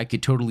 I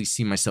could totally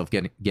see myself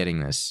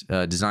getting this.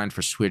 Designed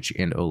for Switch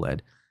and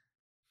OLED.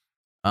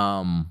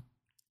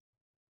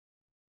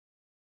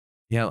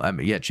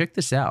 Yeah, check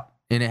this out.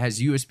 And it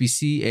has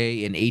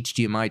USB-C, and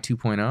HDMI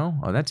 2.0.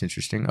 Oh, that's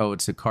interesting. Oh,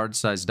 it's a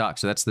card-sized dock.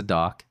 So that's the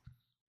dock.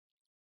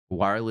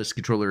 Wireless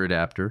controller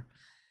adapter.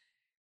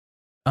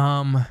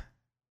 For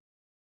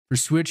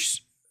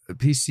Switch,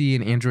 PC,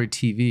 and Android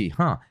TV.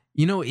 Huh.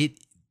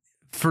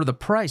 For the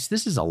price,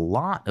 this is a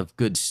lot of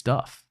good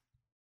stuff.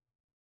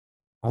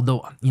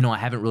 Although, I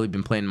haven't really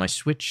been playing my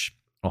Switch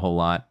a whole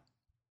lot.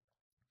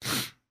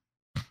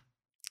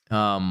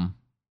 I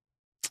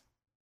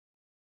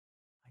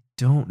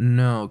don't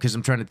know, because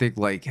I'm trying to think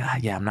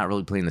I'm not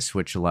really playing the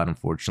Switch a lot,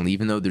 unfortunately,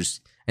 even though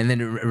and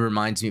then it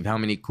reminds me of how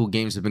many cool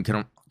games have been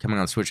coming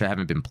on Switch I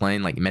haven't been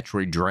playing, like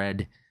Metroid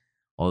Dread,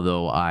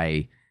 although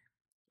I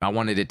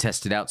wanted to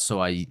test it out,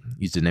 so I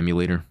used an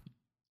emulator.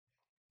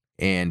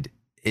 And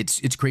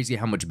it's crazy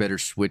how much better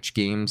Switch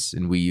games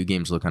and Wii U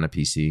games look on a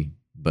PC,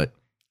 but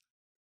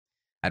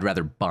I'd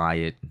rather buy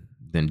it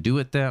than do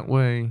it that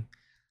way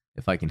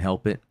if I can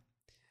help it.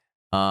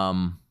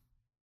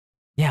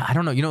 Yeah, I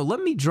don't know. Let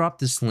me drop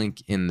this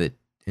link in the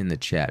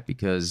chat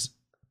because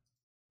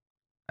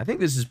I think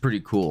this is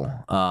pretty cool.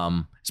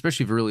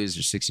 Especially if it really is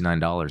just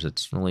 $69.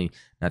 It's really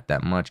not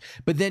that much.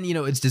 But then,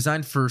 it's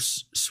designed for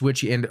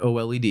Switch and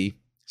OLED,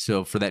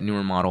 so for that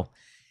newer model.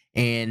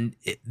 And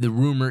the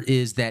rumor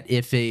is that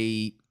if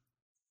a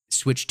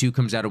Switch 2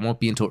 comes out, it won't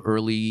be until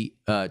early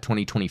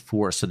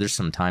 2024, so there's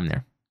some time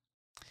there.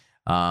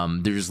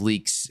 There's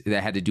leaks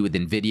that had to do with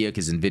NVIDIA,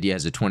 because NVIDIA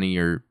has a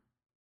 20-year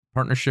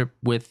partnership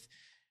with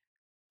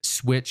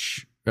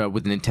Switch,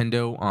 with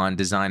Nintendo on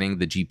designing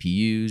the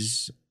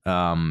GPUs.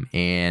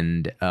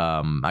 And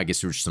I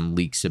guess there were some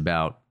leaks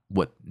about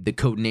what the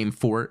code name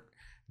for it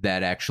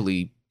that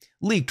actually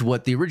leaked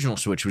what the original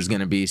Switch was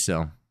going to be,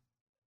 so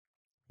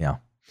yeah.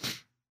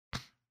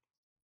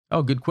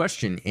 Oh, good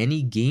question.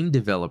 Any game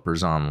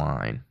developers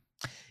online?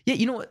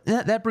 Yeah,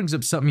 that brings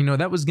up something.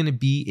 That was going to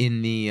be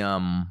in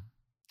the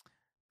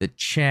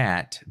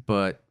chat,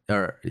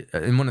 or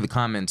in one of the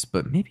comments.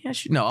 But maybe I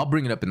should. No, I'll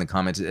bring it up in the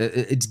comments.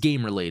 It's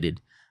game related,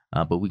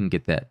 but we can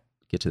get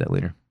to that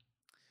later.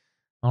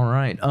 All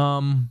right.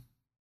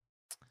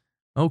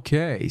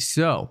 Okay,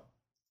 so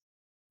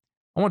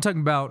I want to talk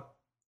about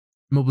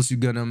Mobile Suit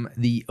Gundam,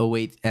 the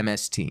 08th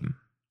MS team.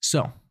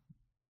 So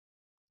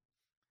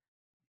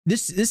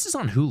This is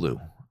on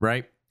Hulu,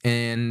 right?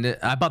 And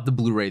I bought the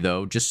Blu-ray,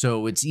 though, just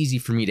so it's easy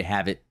for me to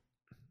have it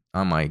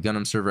on my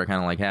Gundam server. I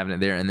kind of like having it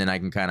there, and then I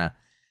can kind of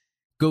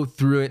go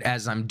through it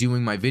as I'm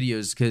doing my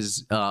videos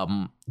because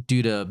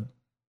due to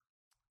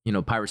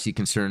piracy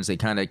concerns, they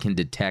kind of can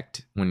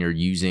detect when you're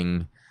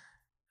using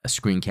a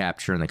screen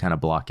capture and they kind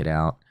of block it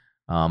out.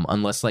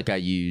 Unless like I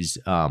use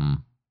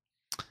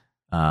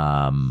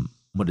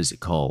what is it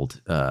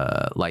called?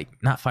 Like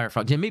not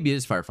Firefox. Yeah, maybe it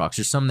is Firefox.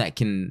 There's some that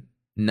can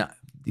not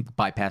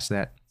bypass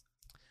that.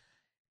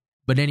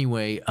 But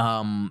anyway,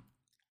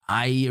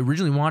 I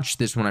originally watched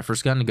this when I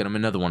first got into Gundam.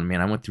 Another one,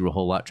 man. I went through a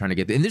whole lot trying to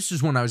get there. And this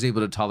is one I was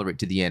able to tolerate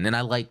to the end. And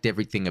I liked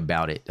everything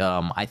about it.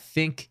 I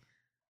think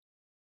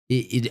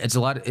it's a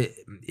lot.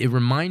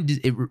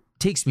 It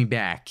takes me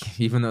back,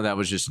 even though that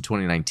was just in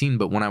 2019.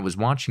 But when I was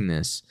watching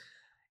this,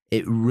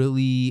 it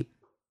really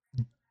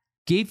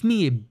gave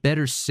me a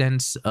better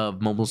sense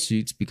of mobile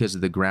suits because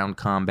of the ground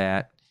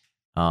combat.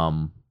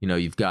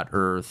 You've got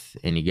Earth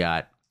and you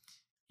got,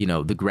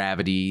 the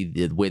gravity,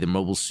 the way the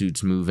mobile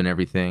suits move and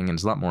everything. And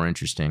it's a lot more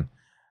interesting.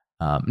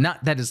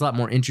 Not that it's a lot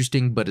more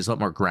interesting, but it's a lot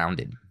more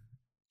grounded.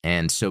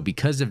 And so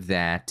because of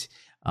that,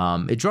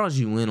 it draws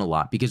you in a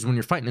lot because when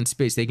you're fighting in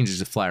space, they can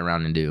just fly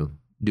around and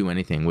do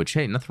anything, which,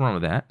 hey, nothing wrong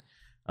with that.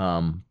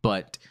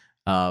 But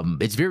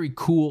it's very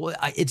cool.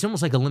 It's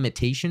almost like a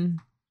limitation.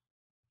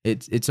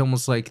 It's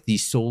almost like the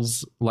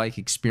Souls-like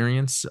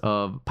experience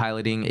of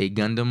piloting a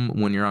Gundam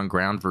when you're on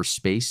ground versus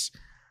space.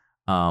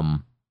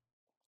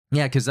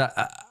 Yeah, because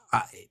I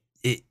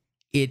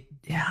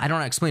don't know how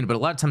to explain it, but a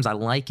lot of times I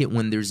like it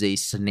when there's a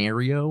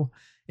scenario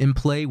in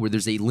play where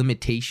there's a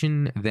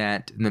limitation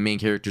that the main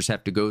characters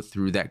have to go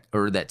through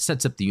that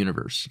sets up the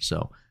universe.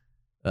 So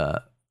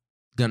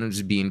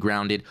Gundam's being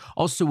grounded.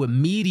 Also,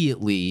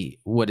 immediately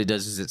what it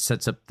does is it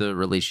sets up the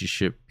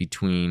relationship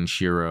between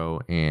Shiro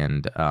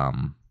and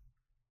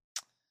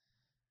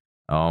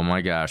oh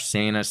my gosh,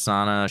 Aina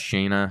Sahalan.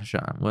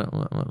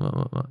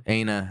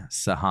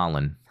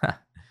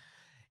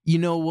 You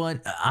know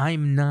what?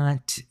 I'm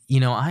not,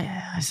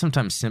 I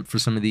sometimes simp for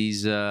some of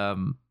these,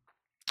 and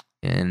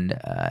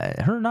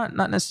her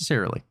not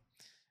necessarily.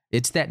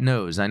 It's that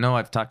nose. I know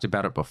I've talked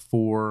about it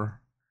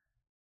before.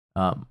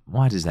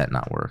 Why does that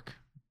not work?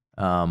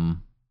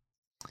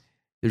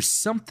 There's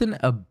something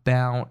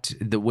about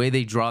the way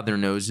they draw their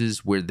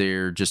noses where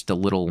they're just a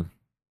little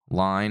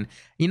line.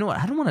 You know what?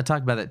 I don't want to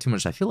talk about that too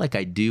much. I feel like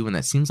I do, and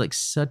that seems like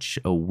such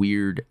a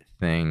weird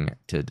thing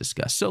to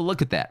discuss. So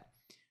look at that.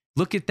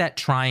 Look at that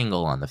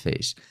triangle on the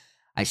face.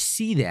 I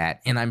see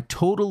that, and I'm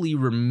totally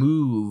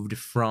removed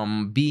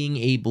from being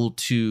able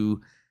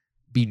to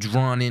be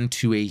drawn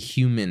into a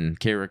human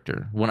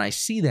character. When I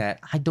see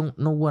that, I don't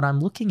know what I'm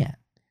looking at.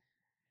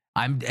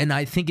 And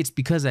I think it's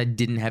because I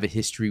didn't have a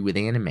history with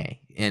anime,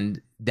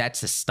 and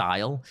that's a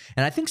style.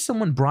 And I think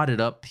someone brought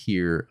it up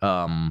here.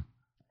 I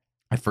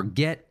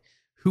forget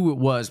who it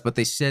was, but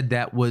they said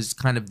that was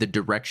kind of the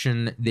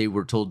direction they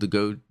were told to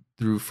go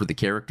through for the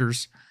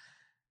characters.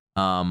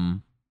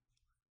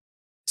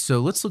 So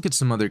let's look at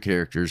some other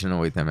characters in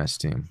With MS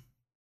Team.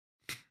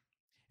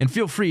 And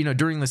feel free,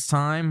 during this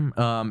time,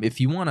 if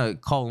you want to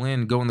call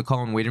in, go in the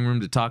call-in waiting room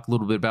to talk a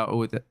little bit about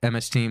With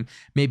MS Team,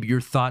 maybe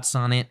your thoughts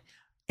on it,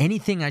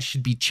 anything I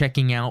should be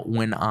checking out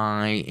when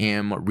I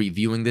am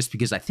reviewing this,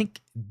 because I think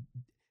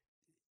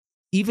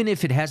even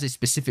if it has a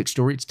specific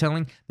story it's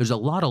telling, there's a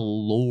lot of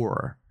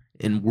lore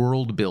and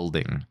world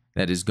building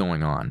that is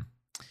going on.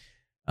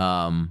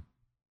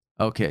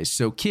 Okay,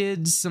 so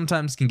kids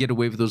sometimes can get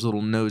away with those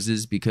little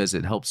noses because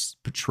it helps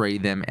portray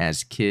them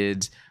as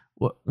kids.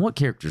 What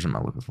characters am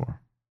I looking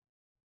for?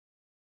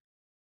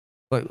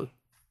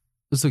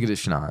 Let's look at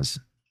Ishinaz.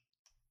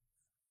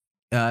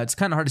 It's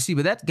kind of hard to see,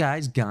 but that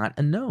guy's got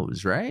a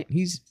nose, right?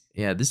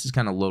 This is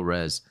kind of low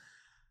res.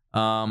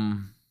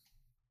 I'm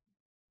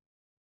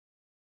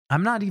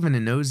not even a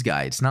nose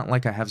guy. It's not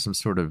like I have some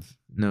sort of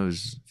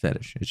nose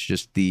fetish. It's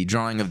just the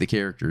drawing of the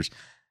characters.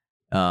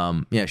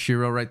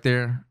 Shiro right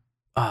there.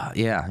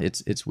 Yeah,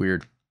 it's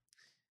weird.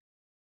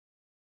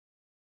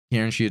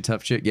 Karen, she a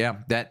tough chick. Yeah,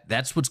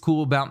 that's what's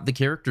cool about the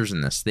characters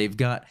in this.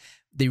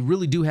 They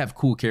really do have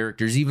cool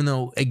characters, even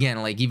though,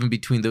 again, like even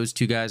between those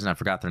two guys, and I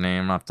forgot their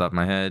name off the top of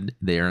my head,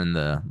 they're in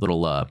the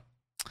little,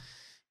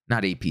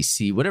 not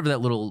APC, whatever that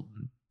little,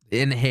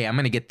 and hey, I'm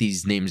going to get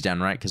these names down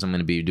right because I'm going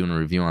to be doing a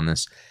review on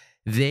this.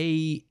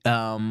 They,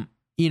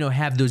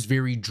 have those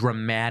very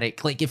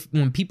dramatic, like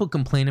when people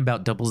complain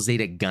about Double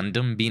Zeta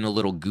Gundam being a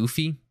little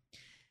goofy,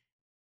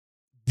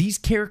 these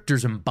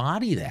characters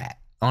embody that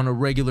on a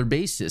regular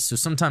basis. So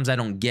sometimes I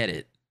don't get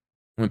it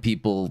when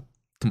people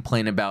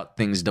complain about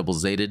things Double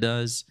Zeta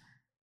does,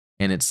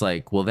 and it's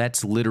like, well,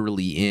 that's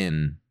literally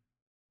in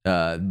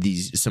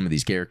some of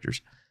these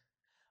characters.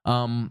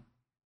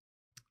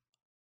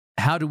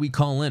 How do we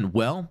call in?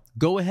 Well,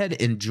 go ahead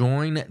and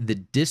join the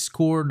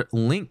Discord.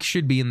 Link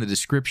should be in the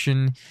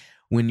description.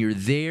 When you're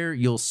there,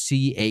 you'll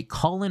see a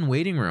call-in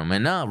waiting room.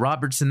 And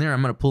Robert's in there.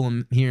 I'm going to pull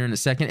him here in a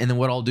second. And then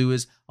what I'll do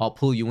is I'll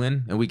pull you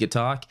in and we could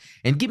talk.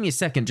 And give me a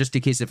second just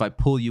in case if I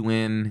pull you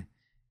in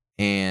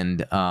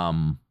and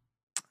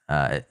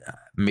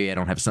maybe I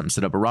don't have something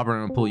set up. But Robert, I'm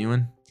going to pull you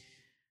in.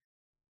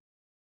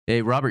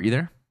 Hey, Robert, you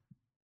there?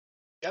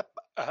 Yep.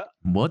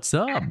 What's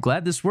up?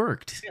 Glad this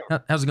worked. Yeah.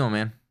 How's it going,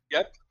 man?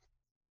 Yep.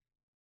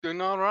 Doing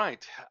all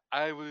right.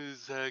 I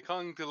was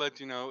calling to let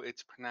you know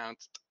it's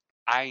pronounced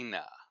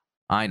Ina.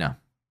 Ina.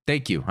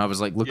 Thank you. I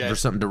was like looking for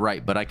Yes. something to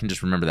write, but I can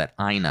just remember that.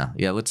 Ina.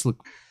 Yeah, let's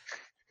look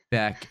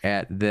back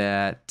at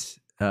that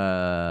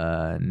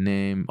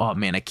name. Oh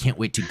man, I can't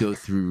wait to go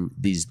through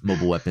these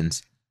mobile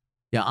weapons.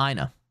 Yeah,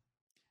 Ina.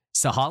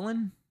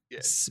 Sahalin?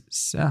 Yes.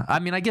 I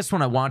mean, I guess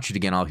when I watch it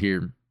again, I'll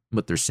hear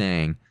what they're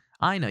saying.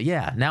 Ina,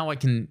 yeah. Now I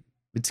can.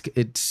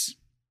 It's.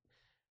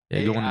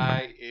 Yeah, go on.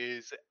 AI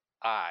is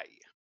I.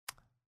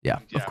 Yeah,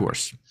 of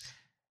course.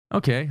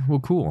 Okay, well,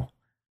 cool.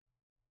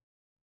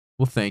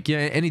 Well, thank you.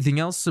 Anything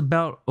else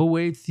about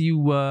 '08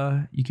 you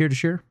care to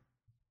share?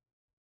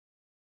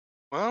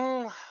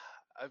 Well,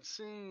 I've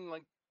seen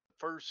like the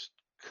first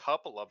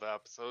couple of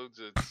episodes.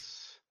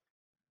 It's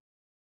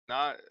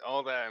not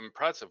all that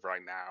impressive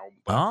right now.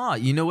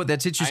 But You know what?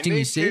 That's interesting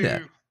you say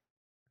that.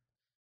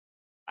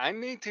 I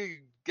need to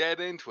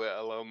get into it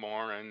a little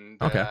more and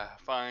Okay.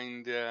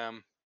 find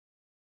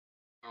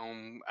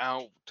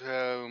out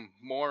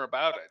more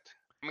about it.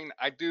 I mean,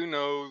 I do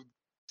know,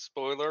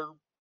 spoiler,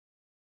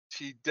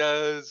 she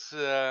does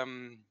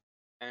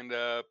end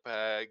up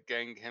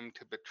getting him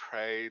to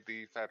betray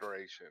the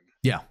Federation.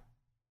 Yeah.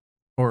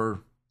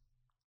 Or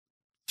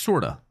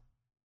sorta.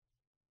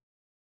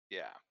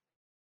 Yeah.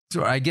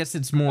 So I guess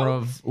it's more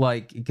of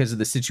like because of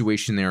the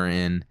situation they're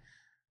in.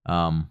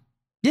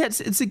 Yeah,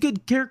 it's a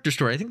good character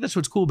story. I think that's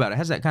what's cool about it. It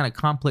has that kind of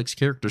complex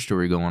character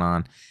story going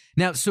on.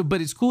 Now, but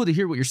it's cool to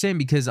hear what you're saying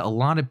because a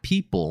lot of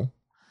people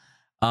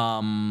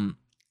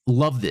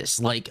love this.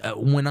 Like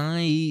when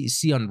I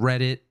see on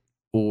Reddit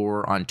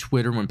or on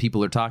Twitter when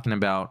people are talking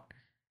about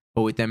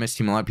with the MS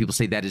Team, a lot of people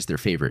say that is their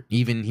favorite.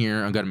 Even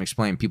here on Gundam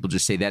Explained, people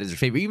just say that is their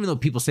favorite, even though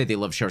people say they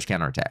love Char's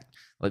counterattack.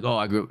 Like,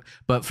 I grew up.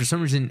 But for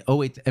some reason,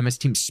 08 MS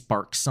Team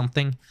sparks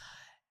something.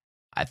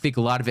 I think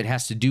a lot of it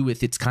has to do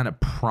with its kind of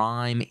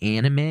prime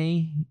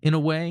anime in a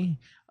way.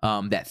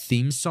 That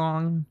theme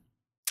song.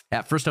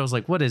 At first, I was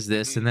like, "What is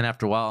this?" And then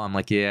after a while, I'm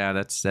like, "Yeah,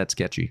 that's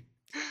catchy."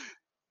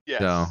 Yes,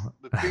 so.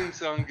 The theme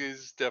song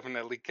is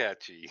definitely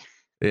catchy.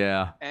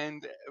 Yeah.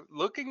 And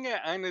looking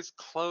at Ina's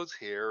clothes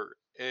here,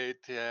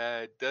 it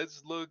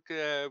does look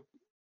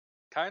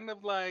kind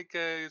of like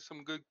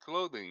some good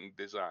clothing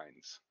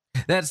designs.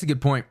 That's a good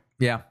point.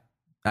 Yeah.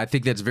 I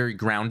think that's very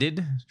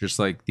grounded, just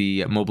like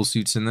the mobile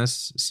suits in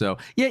this. So,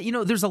 yeah,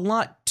 there's a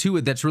lot to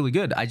it that's really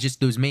good.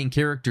 Those main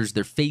characters,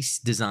 their face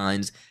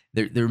designs,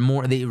 they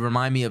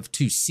remind me of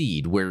 2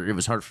 Seed, where it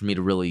was hard for me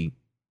to really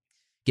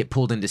get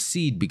pulled into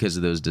Seed because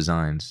of those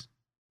designs.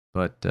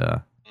 But,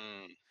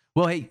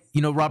 well, hey,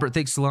 Robert,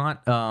 thanks a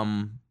lot.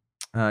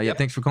 Yeah,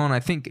 thanks for calling. I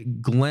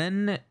think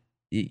Glenn,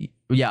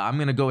 yeah, I'm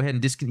going to go ahead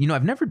and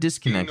I've never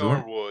disconnected.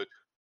 Norwood.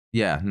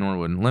 Yeah,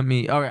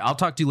 Norwood. All right, I'll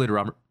talk to you later,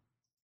 Robert.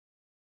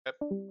 Yep.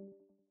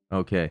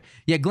 Okay.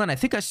 Yeah, Glenn, I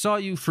think I saw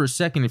you for a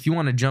second. If you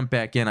want to jump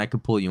back in, I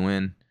could pull you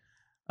in.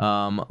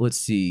 Let's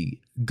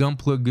see.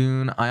 Gump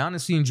Lagoon. I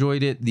honestly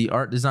enjoyed it. The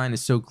art design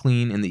is so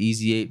clean in the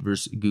Easy 8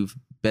 versus Goof.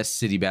 Best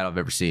city battle I've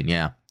ever seen.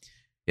 Yeah.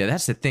 Yeah,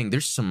 that's the thing.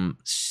 There's some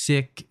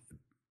sick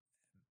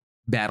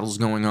battles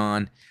going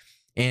on.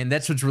 And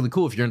that's what's really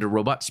cool. If you're into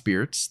Robot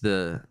Spirits,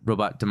 the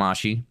Robot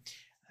Damashi,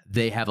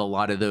 they have a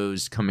lot of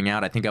those coming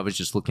out. I think I was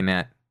just looking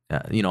at,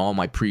 all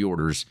my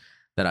pre-orders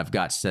that I've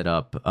got set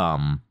up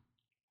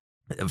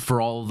for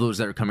all of those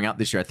that are coming out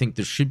this year. I think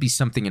there should be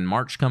something in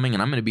March coming,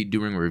 and I'm going to be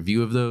doing a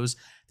review of those.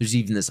 There's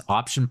even this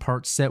option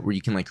part set where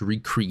you can like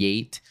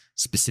recreate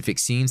specific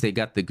scenes. They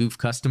got the Goof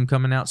Custom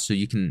coming out, so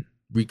you can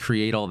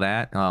recreate all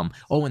that.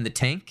 And the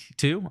tank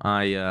too.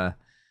 I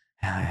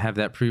have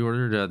that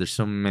pre-ordered. There's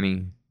so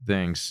many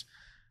things.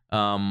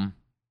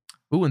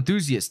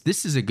 Enthusiast.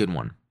 This is a good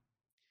one.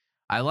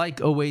 I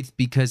like 08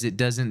 because it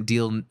doesn't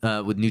deal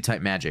with new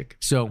type magic.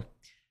 So,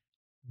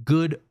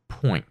 good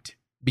point.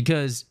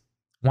 Because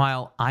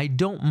while I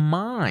don't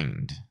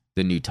mind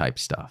the new type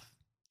stuff,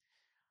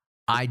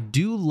 I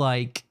do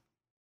like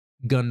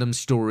Gundam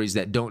stories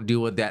that don't deal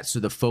with that, so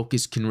the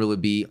focus can really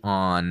be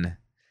on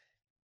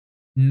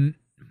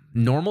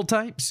normal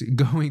types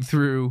going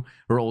through,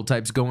 or old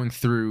types going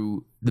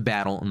through the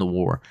battle and the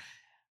war.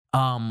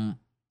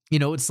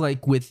 It's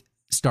like with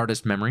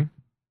Stardust Memory.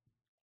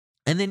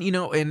 And then,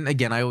 and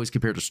again, I always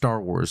compare it to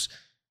Star Wars.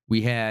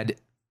 We had,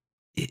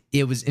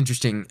 it was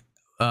interesting.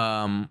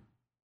 Why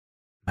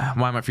am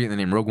I forgetting the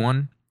name? Rogue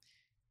One?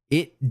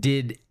 It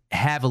did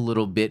have a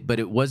little bit, but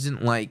it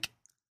wasn't like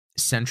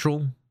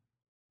central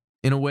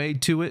in a way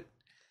to it.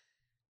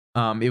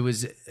 It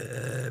was,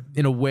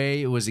 in a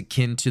way, it was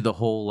akin to the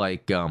whole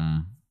like,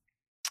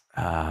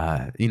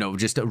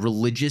 just a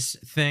religious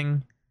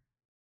thing.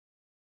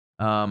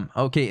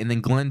 Okay, and then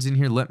Glenn's in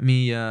here. Let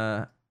me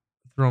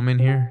throw him in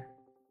here.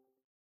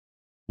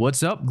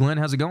 What's up, Glenn?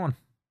 How's it going?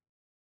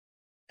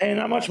 Hey,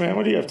 not much, man.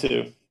 What are you up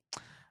to?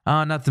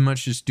 Nothing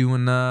much. Just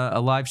doing a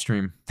live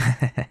stream.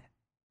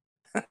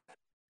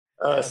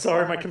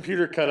 Sorry, my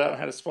computer cut out. I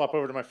had to swap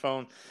over to my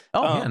phone.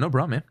 Oh, yeah, no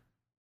problem, man.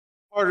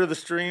 Part of the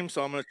stream,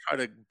 so I'm going to try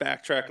to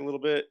backtrack a little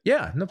bit.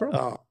 Yeah, no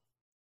problem.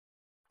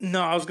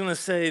 No, I was gonna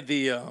say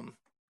the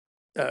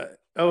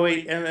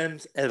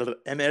 08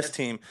 MS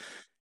team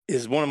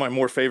is one of my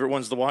more favorite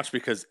ones to watch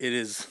because it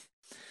is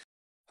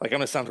like I'm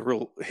gonna sound a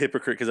real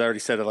hypocrite because I already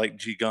said I like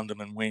G Gundam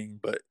and Wing,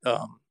 but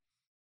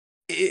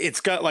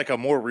it's got like a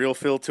more real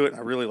feel to it. And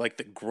I really like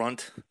the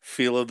grunt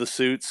feel of the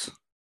suits.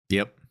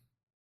 Yep.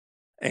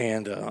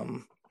 And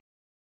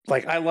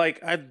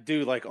I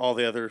do like all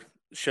the other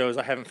shows.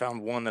 I haven't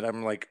found one that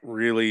I'm like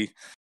really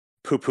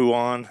poo poo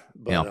on,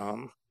 but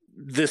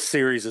this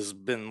series has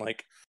been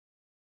like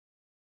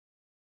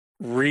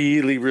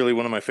really, really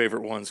one of my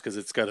favorite ones because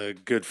it's got a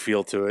good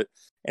feel to it.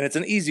 And it's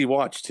an easy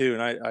watch too.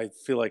 And I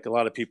feel like a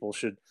lot of people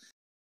should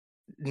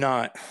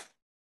not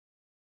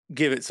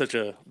give it such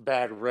a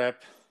bad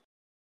rep.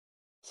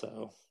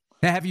 So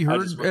have you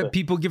heard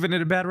people giving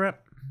it a bad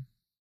rep?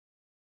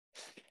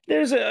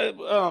 There's I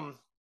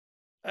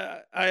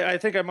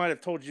think I might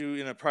have told you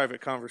in a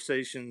private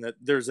conversation that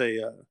there's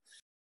a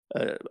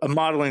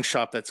modeling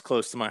shop that's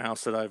close to my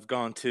house that I've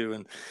gone to,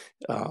 and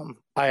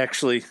I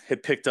actually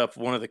had picked up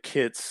one of the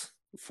kits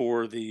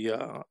for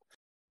the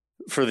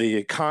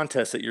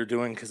contest that you're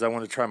doing because I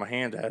want to try my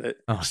hand at it.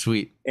 Oh,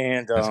 sweet!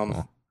 And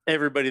cool.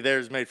 Everybody there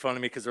has made fun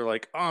of me because they're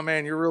like, "Oh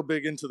man, you're real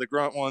big into the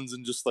grunt ones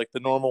and just like the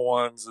normal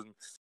ones." And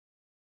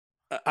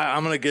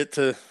I'm gonna get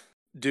to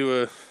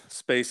do a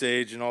Space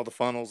Age and all the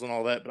funnels and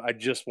all that, but I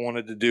just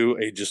wanted to do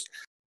a just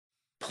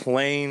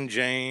plain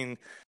Jane,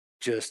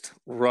 just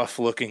rough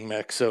looking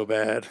mech so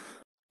bad.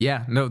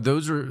 Yeah, no,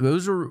 those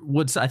are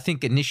what's I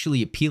think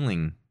initially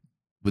appealing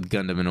with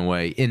Gundam in a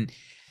way. And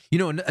you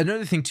know,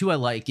 another thing too I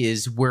like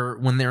is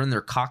when they're in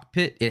their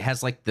cockpit, it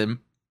has like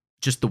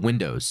just the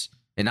windows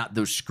and not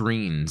those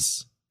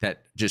screens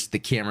that just the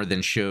camera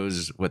then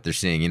shows what they're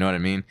seeing. You know what I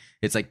mean?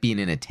 It's like being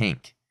in a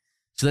tank.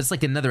 So that's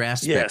like another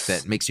aspect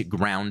that makes it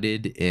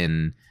grounded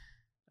and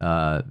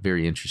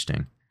very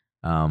interesting.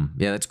 Yeah,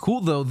 that's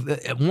cool though.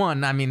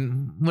 One, I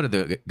mean, what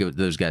are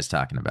those guys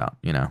talking about?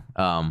 You know,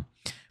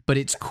 but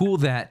it's cool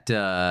that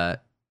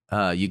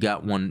you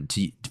got one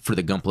for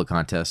the Gunpla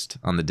contest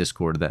on the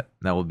Discord. That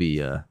will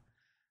be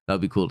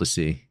cool to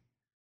see.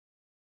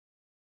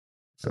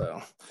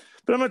 So,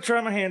 but I'm gonna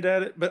try my hand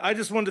at it. But I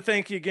just wanted to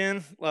thank you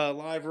again,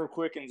 live real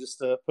quick, and just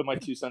put my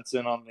 2 cents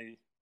in on the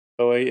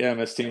OA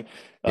MS team.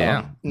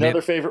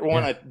 Another favorite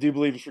one, I do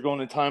believe if you're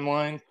going to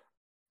timeline,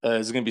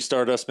 is going to be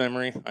Stardust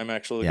Memory. I'm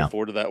actually looking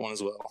forward to that one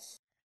as well.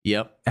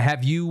 Yep.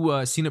 Have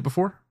you seen it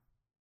before?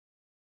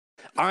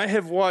 I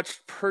have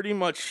watched pretty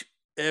much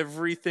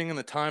everything in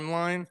the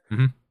timeline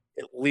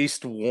at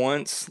least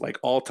once, like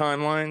all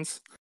timelines.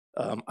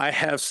 I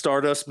have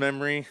Stardust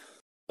Memory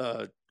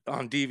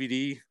on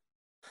DVD.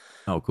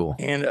 Oh, cool.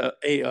 And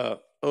a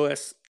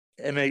OS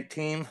M8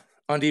 team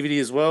on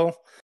DVD as well.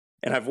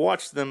 And I've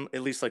watched them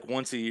at least like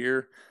once a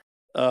year.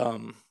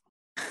 I'm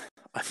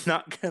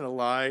not going to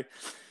lie.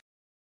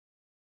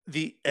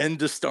 The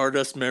end of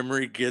Stardust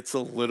Memory gets a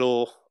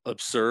little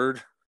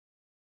absurd.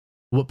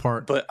 What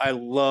part? But I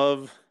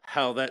love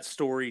how that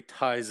story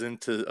ties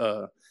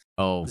into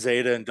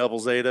Zeta and Double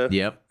Zeta.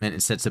 Yep, and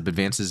it sets up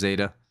Advances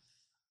Zeta.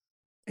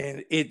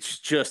 And it's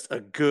just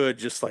a good,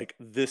 just like,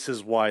 this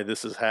is why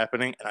this is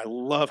happening. And I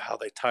love how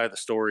they tie the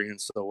story in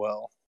so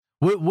well.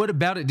 What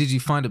about it did you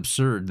find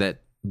absurd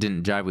that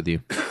didn't jive with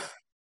you?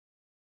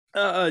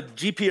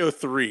 GPO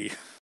 3.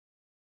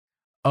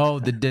 Oh,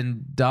 the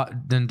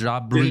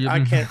Dendrobrium.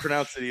 I can't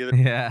pronounce it either.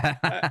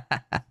 Yeah.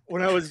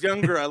 When I was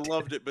younger, I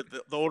loved it, but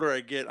the older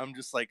I get, I'm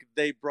just like,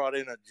 they brought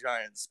in a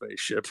giant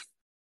spaceship.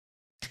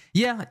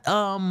 Yeah.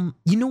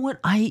 You know what?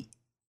 I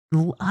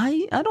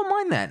don't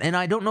mind that. And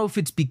I don't know if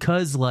it's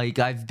because like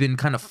I've been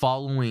kind of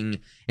following,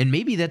 and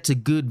maybe that's a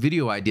good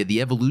video idea,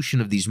 the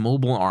evolution of these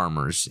mobile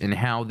armors and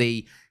how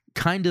they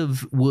kind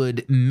of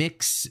would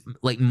mix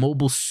like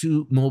mobile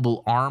suit,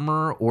 mobile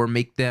armor, or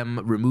make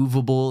them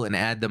removable and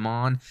add them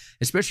on,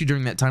 especially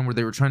during that time where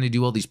they were trying to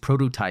do all these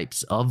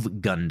prototypes of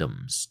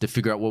Gundams to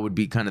figure out what would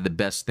be kind of the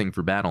best thing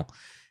for battle.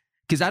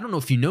 Because I don't know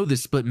if you know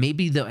this, but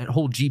maybe the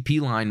whole GP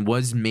line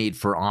was made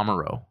for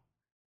Amuro.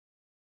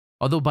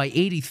 Although by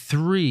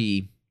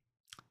 83,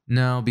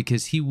 no,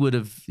 because he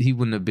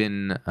wouldn't have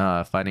been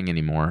fighting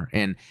anymore.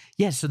 And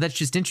yeah, so that's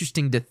just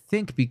interesting to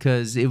think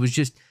because it was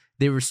just,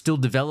 they were still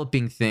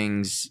developing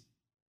things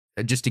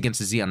just against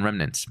the Zeon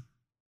remnants,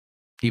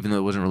 even though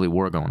it wasn't really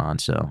war going on.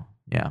 So,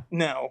 yeah.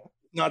 Now,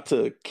 not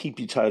to keep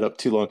you tied up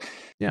too long.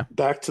 Yeah.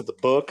 Back to the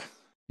book.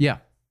 Yeah.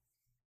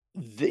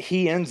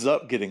 He ends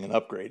up getting an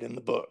upgrade in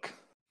the book.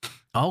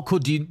 Oh, cool.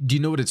 Do you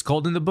know what it's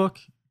called in the book?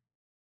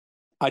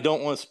 I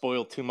don't want to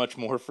spoil too much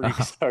more for you.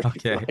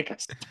 Okay.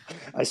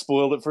 I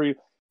spoiled it for you.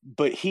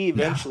 But he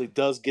eventually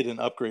does get an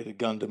upgraded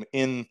Gundam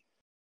in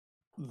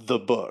the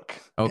book.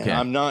 Okay.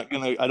 And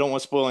I don't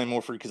want to spoil any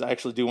more for you because I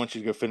actually do want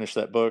you to go finish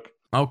that book.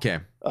 Okay.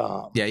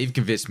 Yeah, you've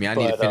convinced me. I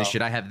need to finish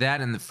it. I have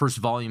that in the first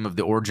volume of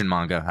the Origin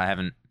manga. I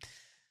haven't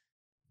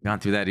gone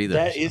through that either.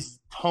 That is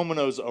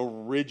Tomino's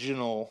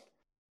original.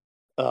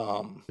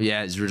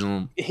 His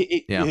original.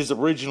 His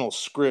original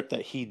script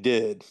that he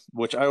did,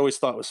 which I always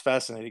thought was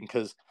fascinating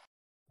because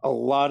a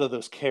lot of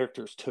those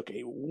characters took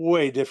a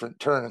way different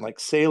turn. And like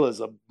Sayla's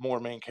a more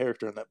main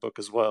character in that book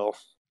as well.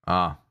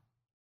 Ah,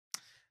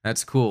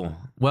 that's cool.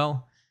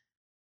 Well,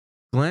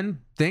 Glenn,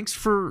 thanks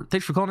for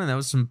calling in. That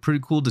was some pretty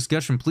cool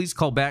discussion. Please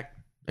call back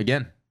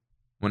again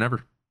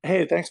whenever.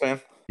 Hey, thanks,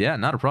 man. Yeah,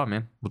 not a problem,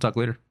 man. We'll talk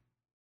later.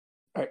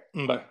 All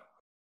right, bye.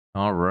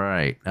 All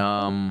right.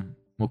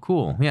 Well,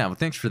 cool. Yeah, well,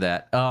 thanks for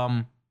that.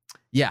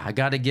 Yeah, I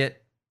got to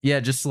get,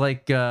 just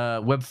like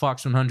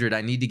WebFox 100,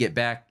 I need to get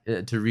back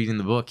to reading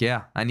the book.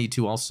 Yeah, I need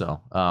to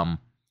also.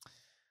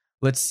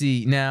 Let's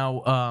see.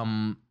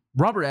 Now,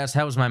 Robert asked,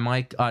 how was my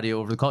mic audio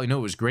over the call? You know,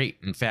 it was great.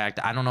 In fact,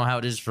 I don't know how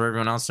it is for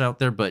everyone else out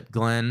there, but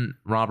Glenn,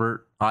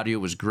 Robert, audio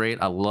was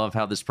great. I love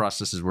how this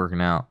process is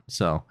working out.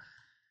 So,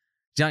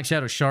 Zionic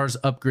Shadow, Char's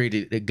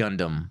upgraded at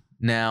Gundam.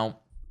 Now,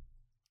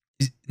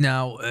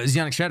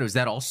 Zionic Shadow, is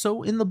that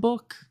also in the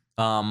book?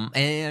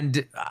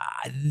 And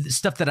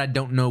stuff that I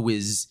don't know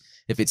is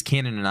if it's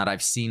canon or not.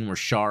 I've seen where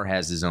Char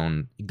has his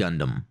own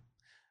Gundam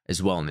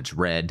as well, and it's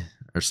red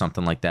or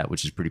something like that,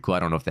 which is pretty cool. I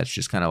don't know if that's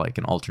just kind of like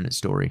an alternate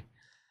story.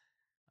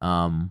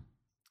 Yeah,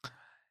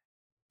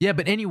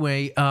 but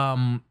anyway,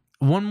 one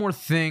more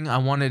thing I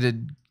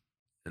wanted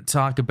to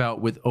talk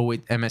about with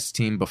 08 MS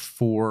Team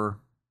before.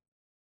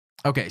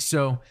 Okay,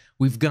 so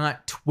we've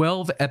got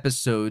 12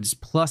 episodes,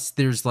 plus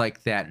there's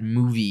like that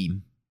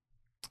movie,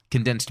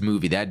 condensed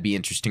movie. That'd be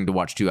interesting to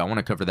watch too. I want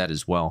to cover that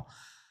as well.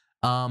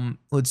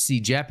 Let's see,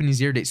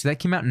 Japanese air date. So that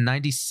came out in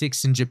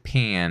 96 in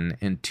Japan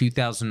and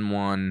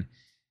 2001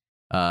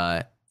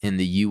 in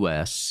the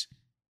US.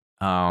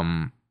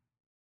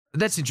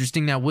 That's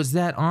interesting. Now, was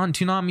that on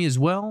Toonami as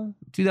well,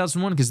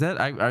 2001? Because that,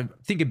 I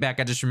thinking back,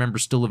 I just remember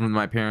still living with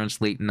my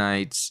parents late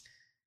nights,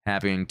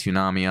 having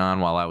Toonami on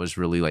while I was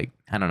really like,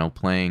 I don't know,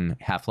 playing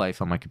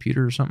Half-Life on my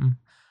computer or something.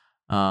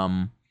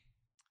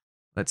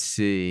 Let's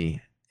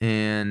see.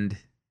 And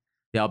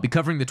yeah, I'll be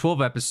covering the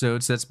 12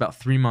 episodes. That's about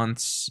 3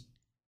 months.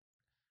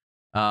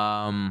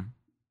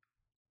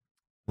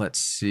 Let's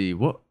see.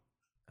 What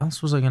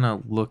else was I going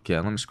to look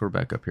at? Let me scroll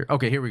back up here.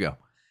 Okay, here we go.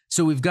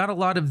 So we've got a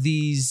lot of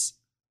these,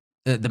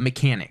 the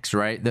mechanics,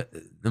 right?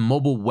 The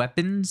mobile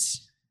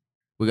weapons.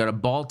 We got a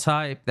ball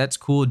type. That's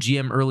cool.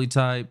 GM early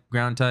type,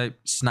 ground type,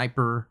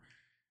 sniper,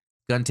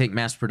 gun tank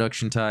mass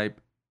production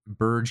type,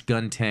 Burge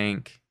gun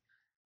tank,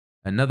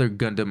 another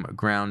Gundam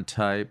ground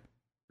type.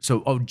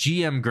 So,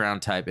 GM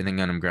ground type and then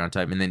Gundam ground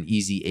type, and then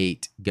Easy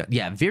 8.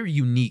 Yeah, very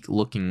unique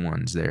looking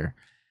ones there.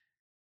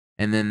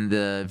 And then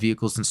the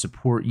vehicles and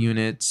support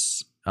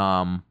units.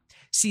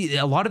 See,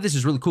 a lot of this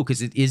is really cool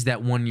because it is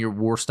that one-year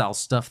war style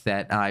stuff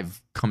that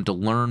I've come to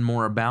learn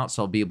more about.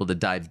 So I'll be able to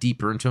dive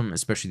deeper into them,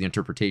 especially the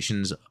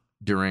interpretations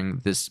during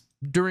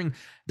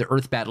the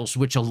Earth battles,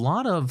 which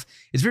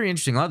it's very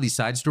interesting. A lot of these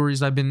side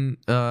stories I've been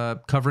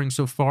covering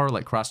so far,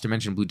 like Cross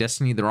Dimension, Blue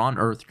Destiny, they're on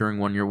Earth during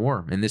 1 year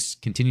war, and this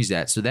continues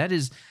that. So that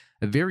is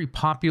a very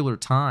popular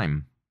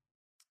time.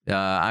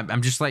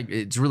 I'm just like,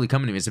 it's really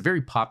coming to me. It's a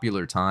very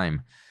popular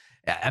time.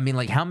 I mean,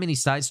 like, how many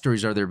side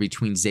stories are there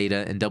between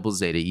Zeta and Double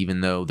Zeta,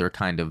 even though they're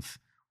kind of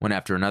one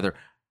after another?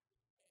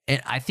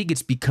 And I think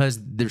it's because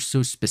they're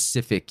so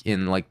specific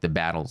in like the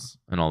battles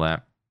and all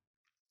that.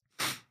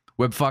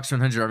 WebFox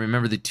 100, I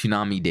remember the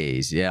Toonami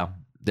days. Yeah,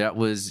 that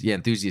was,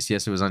 Enthusiast,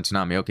 yes, it was on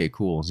Toonami. Okay,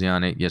 cool.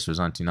 Zionic, yes, it was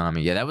on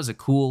Toonami. Yeah, that was a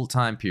cool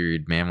time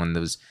period, man, when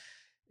those,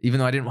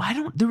 even though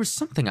there was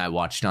something I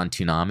watched on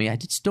Toonami. I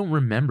just don't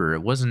remember.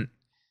 It wasn't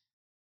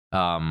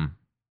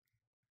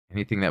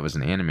anything that was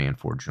an anime,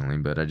 unfortunately,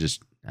 but I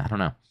don't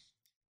know.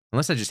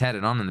 Unless I just had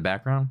it on in the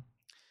background.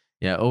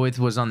 Yeah, 08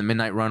 was on the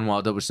Midnight Run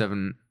while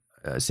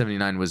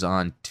 79 was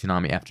on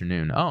Toonami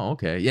Afternoon. Oh,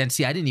 okay. Yeah, and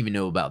see, I didn't even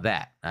know about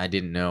that. I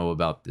didn't know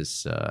about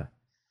this,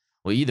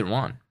 either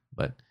one.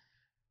 But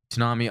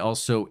Toonami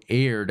also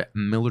aired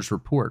Miller's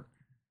Report.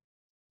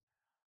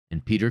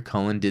 And Peter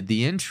Cullen did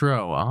the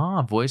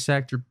intro. Voice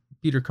actor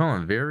Peter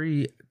Cullen.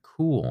 Very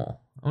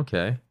cool.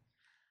 Okay.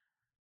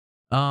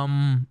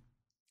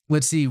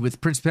 Let's see.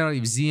 With Principality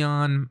of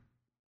Xeon,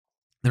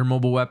 their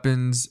mobile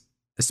weapons,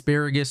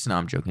 Asparagus. No,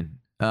 I'm joking.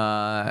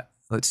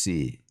 Let's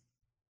see.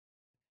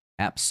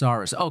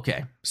 Apsaurus.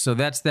 Okay, so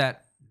that's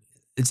that.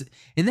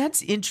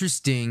 That's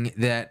interesting.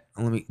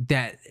 When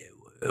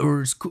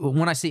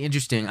I say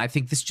interesting, I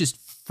think this just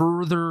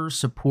further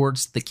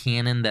supports the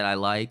canon that I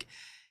like.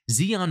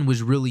 Xeon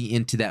was really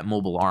into that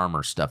mobile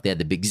armor stuff. They had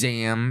the Big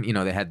Zam,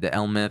 they had the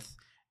Elmeth,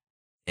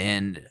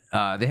 and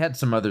they had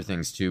some other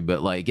things too.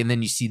 But like, and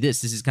then you see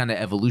this is kind of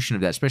evolution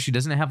of that. Especially,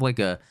 doesn't it have like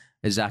a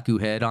Zaku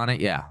head on it?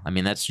 Yeah, I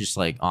mean that's just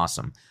like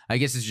awesome. I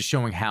guess it's just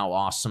showing how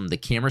awesome the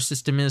camera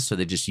system is. So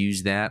they just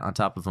use that on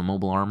top of a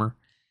mobile armor.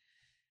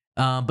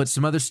 But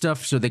some other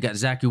stuff. So they got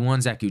Zaku 1,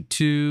 Zaku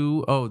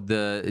 2. Oh,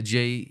 the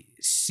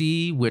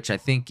JC, which I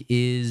think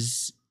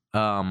is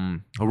a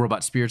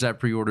robot spears I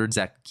pre-ordered.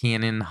 Zaku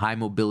Cannon, high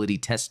mobility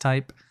test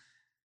type.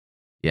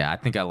 Yeah, I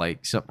think I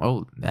like some.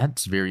 Oh,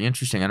 that's very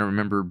interesting. I don't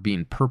remember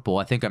being purple.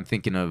 I think I'm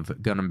thinking of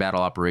Gundam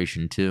Battle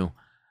Operation 2.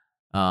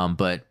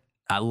 But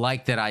I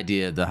like that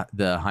idea,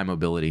 the high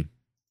mobility.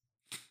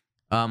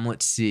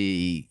 Let's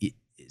see.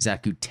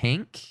 Zaku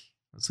Tank.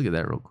 Let's look at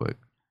that real quick.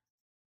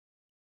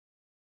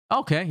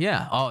 Okay,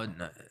 yeah. Oh,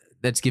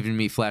 that's giving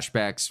me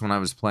flashbacks when I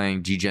was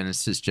playing G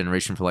Genesis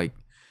Generation for like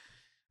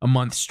a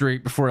month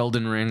straight before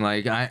Elden Ring.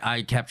 Like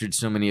I captured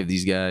so many of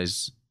these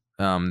guys.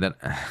 That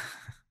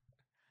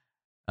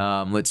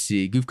let's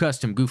see. Goof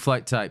Custom, Goof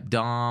Flight Type,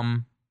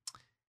 Dom,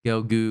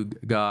 Go Goog,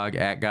 Gog,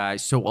 At Guy.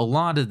 So a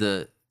lot of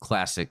the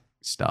classic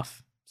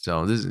stuff.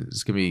 So this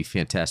is gonna be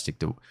fantastic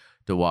to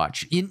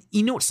watch. You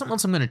know what? Something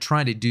else I'm gonna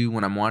try to do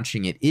when I'm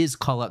watching it is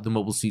call out the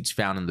mobile suits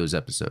found in those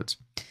episodes,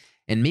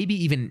 and maybe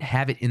even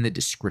have it in the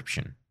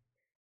description,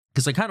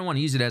 because I kind of want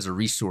to use it as a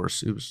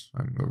resource.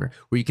 Where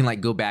you can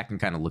like go back and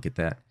kind of look at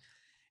that.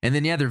 And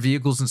then, yeah, their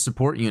vehicles and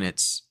support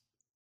units.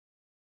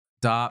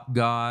 Dop,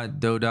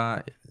 God,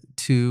 Doda,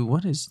 2.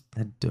 What is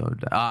that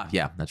Doda? Ah,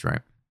 yeah, that's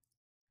right.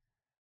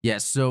 Yeah,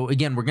 so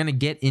again, we're going to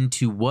get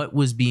into what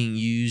was being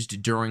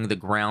used during the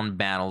ground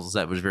battles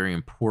that was very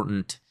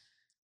important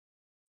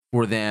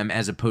for them,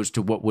 as opposed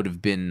to what would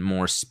have been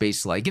more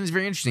space-like. And it's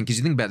very interesting because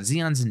you think about it,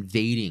 Xeon's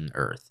invading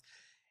Earth,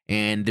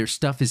 and their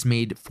stuff is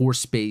made for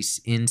space,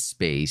 in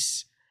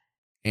space,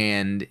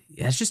 and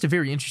that's just a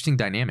very interesting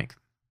dynamic.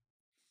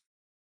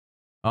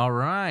 All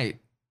right.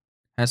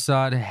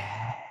 Hassad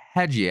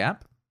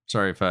Hajiap.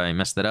 Sorry if I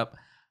messed that up.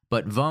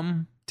 But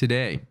Vum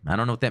today. I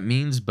don't know what that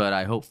means, but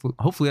I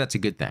hopefully that's a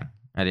good thing.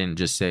 I didn't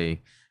just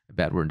say a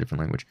bad word in a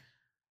different language.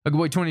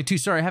 Boy 22.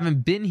 Sorry, I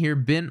haven't been here.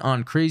 Been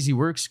on crazy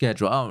work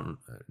schedule. Oh,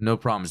 no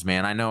problems,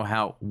 man. I know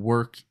how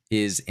work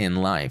is in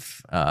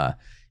life.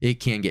 It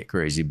can get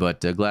crazy,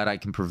 but glad I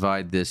can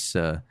provide this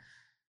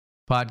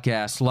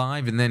podcast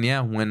live. And then,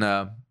 yeah, when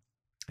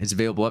it's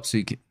available up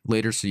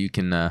later, so you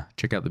can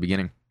check out the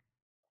beginning.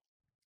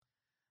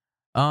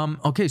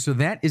 Okay, so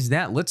that is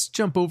that. Let's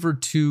jump over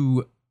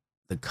to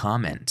the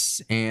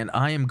comments, and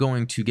I am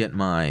going to get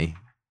my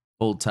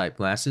old type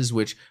glasses,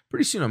 which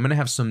pretty soon I'm going to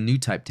have some new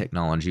type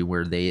technology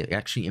where they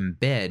actually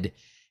embed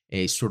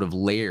a sort of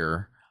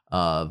layer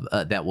of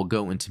that will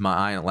go into my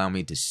eye and allow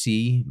me to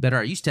see better.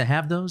 I used to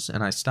have those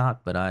and I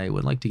stopped, but I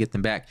would like to get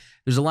them back.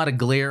 There's a lot of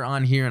glare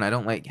on here and I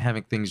don't like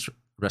having things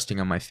resting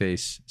on my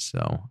face.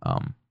 So,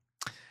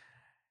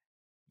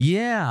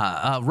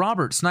 yeah,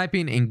 Robert,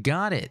 sniping and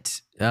got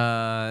it.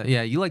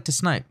 Yeah, you like to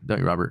snipe, don't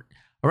you, Robert?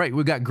 All right,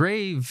 we got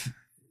Grave.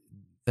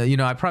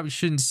 I probably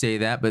shouldn't say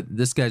that, but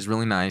this guy's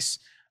really nice.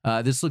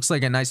 This looks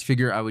like a nice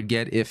figure I would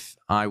get if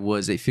I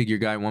was a figure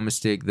guy. One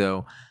mistake,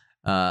 though.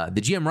 The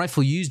GM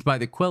rifle used by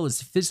the Quell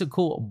is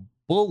physical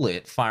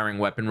bullet firing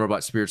weapon.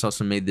 Robot Spirits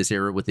also made this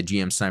error with the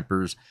GM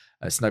Sniper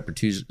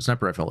 2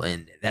 sniper rifle,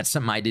 and that's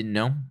something I didn't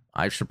know.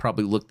 I should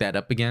probably look that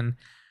up again.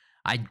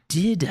 I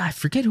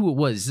forget who it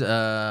was.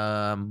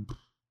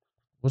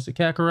 Was it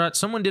Kakarot?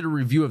 Someone did a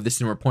review of this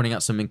and were pointing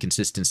out some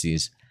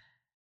inconsistencies,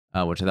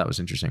 which I thought was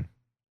interesting.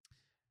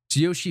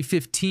 Tsuyoshi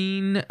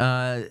 15,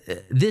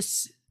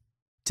 this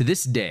to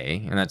this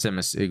day, and that's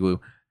MS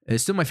Igloo,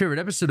 is still my favorite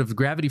episode of the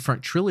Gravity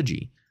Front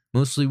trilogy,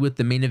 mostly with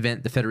the main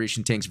event, the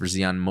Federation tanks versus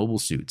Xeon mobile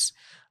suits.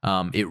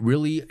 It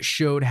really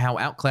showed how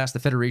outclassed the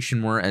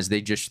Federation were, as they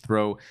just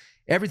throw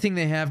everything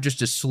they have just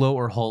to slow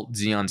or halt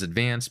Xeon's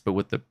advance, but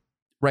with the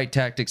right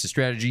tactics and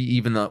strategy,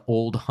 even the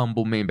old,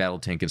 humble main battle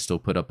tank can still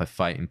put up a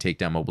fight and take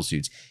down mobile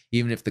suits,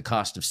 even if the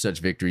cost of such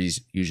victories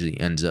usually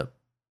ends up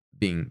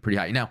being pretty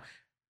high. Now,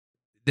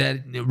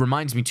 that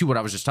reminds me, too, what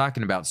I was just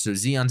talking about. So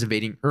Xeon's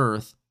invading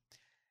Earth.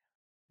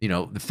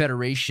 The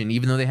Federation,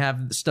 even though they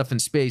have the stuff in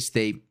space,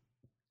 they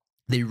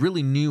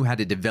really knew how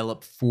to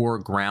develop for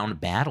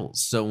ground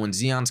battles. So when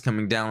Xeon's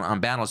coming down on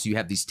battles, you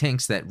have these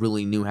tanks that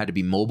really knew how to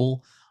be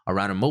mobile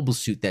around a mobile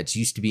suit that's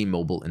used to be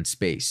mobile in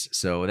space.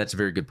 So that's a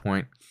very good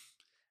point.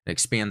 It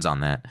expands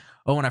on that.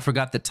 Oh, and I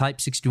forgot the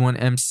Type 61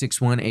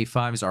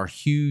 M61A5s are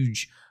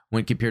huge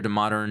when compared to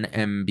modern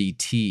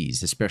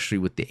MBTs, especially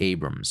with the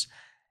Abrams.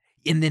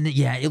 And then,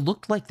 yeah, it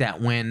looked like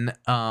that when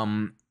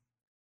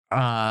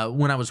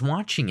I was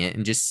watching it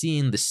and just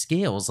seeing the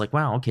scales, like,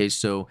 wow, okay,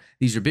 so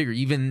these are bigger.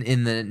 Even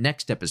in the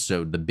next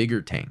episode, the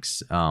bigger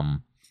tanks.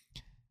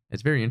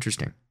 It's very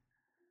interesting.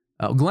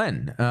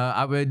 Glenn,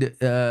 I would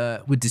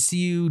to see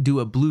you do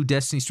a Blue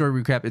Destiny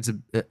story recap.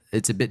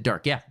 It's a bit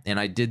dark, yeah,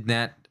 and I did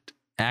that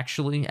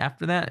actually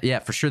after that. Yeah,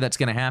 for sure, that's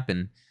gonna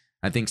happen.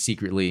 I think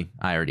secretly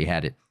I already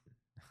had it.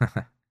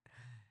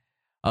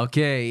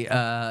 Okay,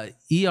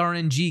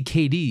 ERNG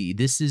KD.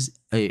 This is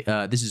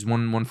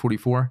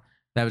 144.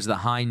 That was the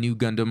high new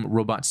Gundam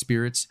Robot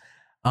Spirits.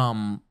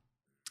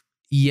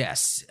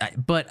 Yes,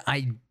 but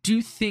I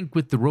do think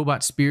with the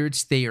Robot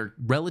Spirits, they are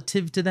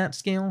relative to that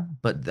scale.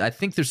 But I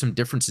think there's some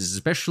differences,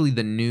 especially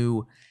the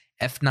new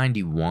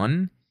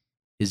F91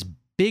 is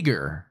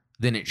bigger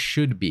than it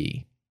should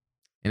be,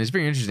 and it's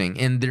very interesting.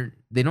 And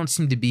they don't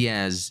seem to be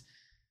as.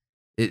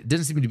 It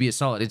doesn't seem to be as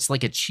solid. It's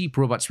like a cheap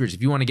Robot Spirits.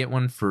 If you want to get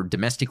one for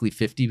domestically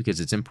 $50 because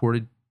it's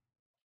imported,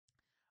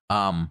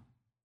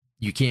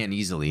 you can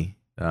easily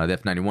the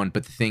F91.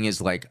 But the thing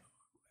is, like,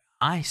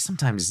 I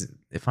sometimes,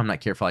 if I'm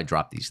not careful, I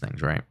drop these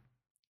things. Right?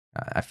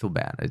 I feel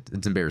bad.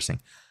 It's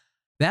embarrassing.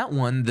 That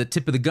one, the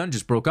tip of the gun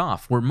just broke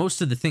off. Where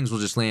most of the things will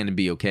just land and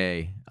be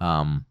okay.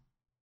 I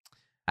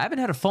haven't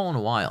had a fall in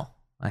a while.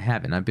 I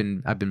haven't. I've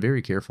been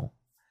very careful.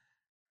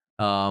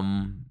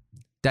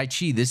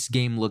 Daichi, this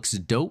game looks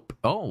dope.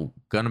 Oh,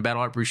 Gundam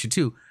Battle Operation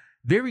 2.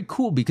 Very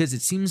cool, because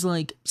it seems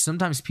like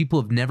sometimes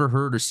people have never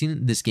heard or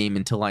seen this game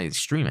until I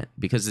stream it,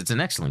 because it's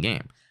an excellent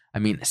game. I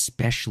mean,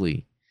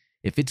 especially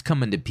if it's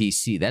coming to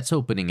PC, that's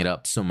opening it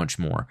up so much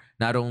more.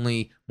 Not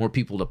only more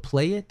people to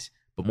play it,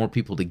 but more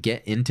people to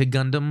get into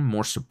Gundam,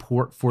 more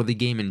support for the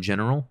game in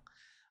general.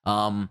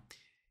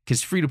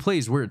 Because free to play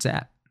is where it's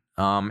at.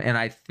 And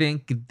I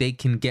think they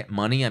can get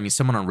money. I mean,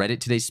 someone on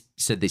Reddit today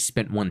said they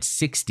spent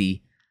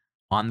 $160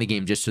 on the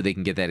game just so they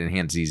can get that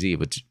enhanced ZZ,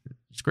 which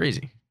is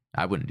crazy.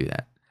 I wouldn't do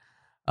that.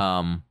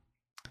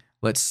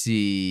 Let's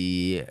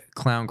see.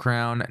 Clown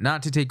Crown.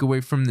 Not to take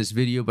away from this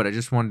video, but I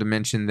just wanted to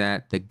mention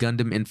that the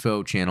Gundam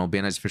Info channel,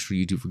 Bandai's official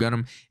YouTube for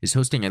Gundam, is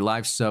hosting a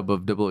live sub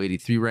of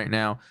 0083 right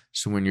now.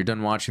 So when you're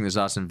done watching this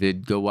awesome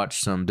vid, go watch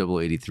some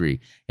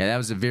 0083. Yeah, that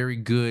was a very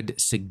good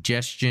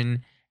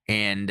suggestion.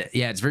 And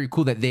yeah, it's very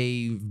cool that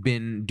they've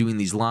been doing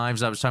these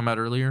lives I was talking about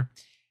earlier.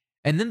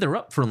 And then they're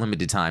up for a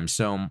limited time.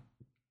 So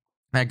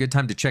I had a good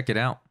time to check it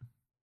out.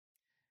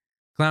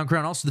 Clown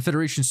Crown. Also, the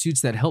Federation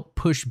suits that helped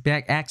push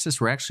back Axis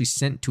were actually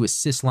sent to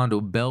assist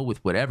Londo Bell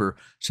with whatever,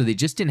 so they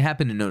just didn't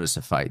happen to notice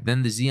a fight.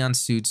 Then the Zeon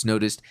suits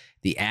noticed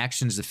the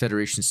actions of the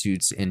Federation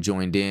suits and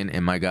joined in,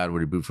 and my God,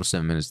 what a brutal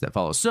 7 minutes that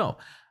follows. So,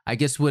 I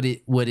guess what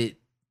it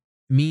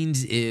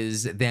means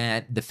is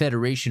that the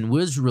Federation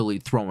was really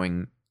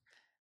throwing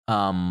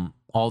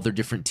all their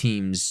different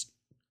teams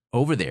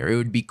over there. It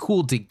would be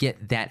cool to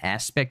get that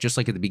aspect, just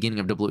like at the beginning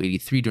of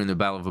 0083 during the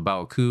Battle of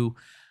Abaoku.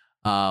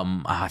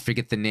 I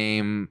forget the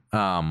name.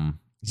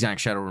 Xenic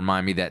Shadow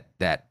remind me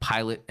that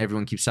pilot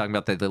everyone keeps talking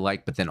about that they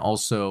like, but then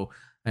also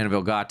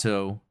Annabelle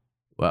Gato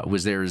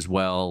was there as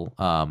well.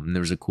 There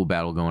was a cool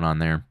battle going on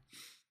there.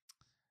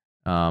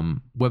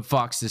 Web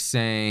Fox is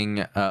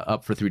saying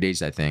up for 3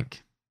 days, I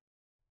think.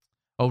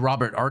 Oh,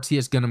 Robert,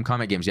 RTS Gundam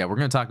Combat Games. Yeah, we're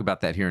going to talk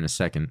about that here in a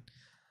second.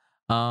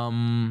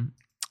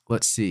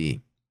 Let's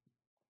see.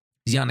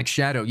 Xenic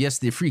Shadow. Yes,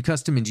 the free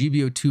custom in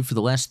GBO2 for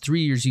the last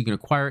 3 years. You can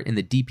acquire it in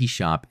the DP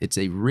shop. It's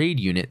a raid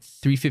unit,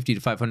 350 to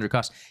 500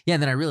 cost. Yeah,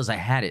 and then I realized I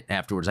had it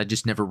afterwards. I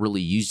just never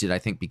really used it, I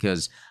think,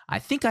 because I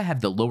think I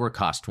have the lower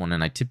cost one,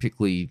 and I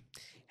typically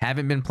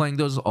haven't been playing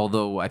those,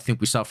 although I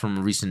think we saw from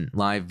a recent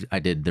live I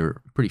did,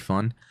 they're pretty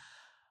fun.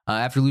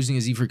 After losing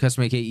his E-Freak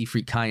custom, aka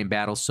E-Freak Kai in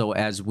battle, so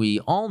as we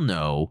all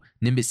know,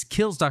 Nimbus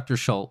kills Dr.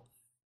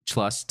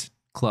 Clust,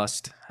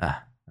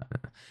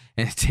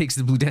 and it takes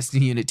the Blue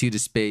Destiny Unit 2 to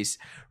space,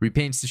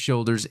 repaints the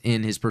shoulders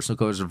in his personal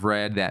colors of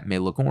red that may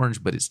look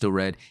orange, but it's still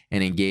red,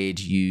 and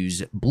engage,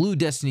 use Blue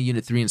Destiny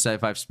Unit 3 in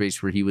Sci-5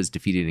 space where he was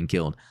defeated and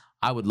killed.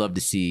 I would love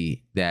to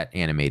see that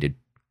animated.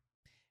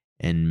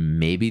 And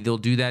maybe they'll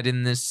do that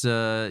in this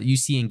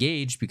UC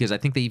Engage, because I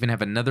think they even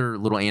have another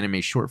little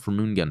anime short for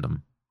Moon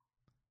Gundam.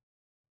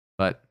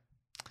 But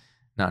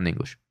not in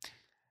English.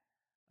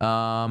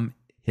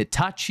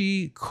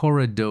 Hitachi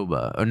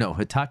Cordoba.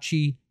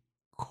 Hitachi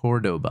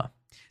Cordoba.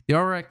 The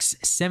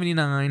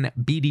RX-79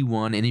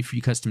 BD1 and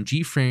E-Free Custom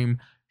G-Frame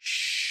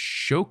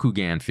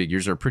Shokugan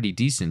figures are pretty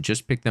decent.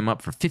 Just pick them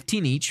up for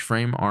 $15 each.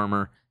 Frame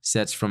armor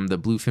sets from the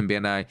Bluefin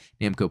Bandai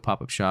Namco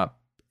pop-up shop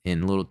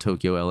in Little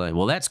Tokyo, LA.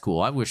 Well, that's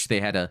cool. I wish they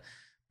had a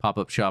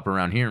pop-up shop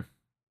around here.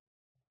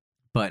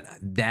 But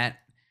that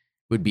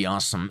would be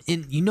awesome.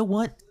 And you know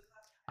what?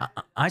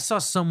 I saw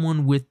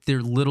someone with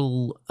their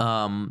little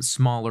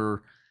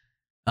smaller...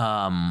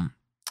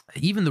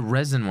 even the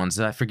resin ones,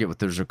 I forget what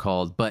those are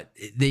called, but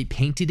they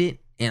painted it,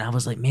 and I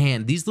was like,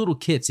 man, these little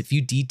kits, if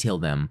you detail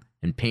them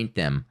and paint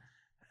them,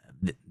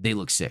 they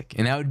look sick.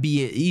 And that would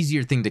be an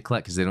easier thing to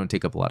collect because they don't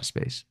take up a lot of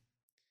space.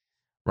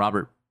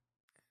 Robert,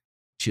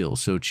 chill,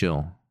 so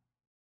chill.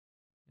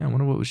 Yeah, I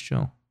wonder what was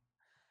chill.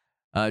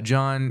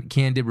 John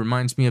Candid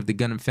reminds me of the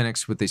Gundam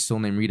Phoenix with a soul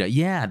named Rita.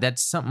 Yeah,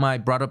 that's something I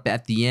brought up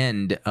at the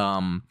end,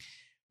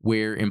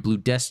 where in Blue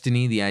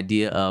Destiny, the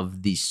idea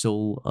of the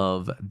soul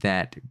of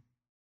that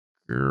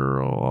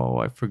girl,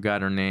 I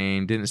forgot her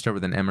name, didn't start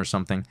with an M or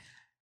something,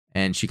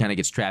 and she kind of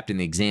gets trapped in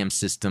the exam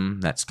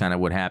system. That's kind of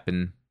what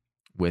happened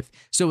with,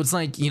 so it's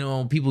like, you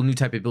know, people with new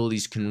type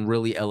abilities can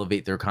really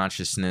elevate their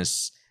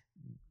consciousness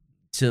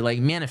to like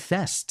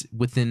manifest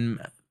within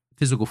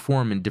physical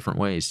form in different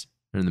ways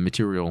in the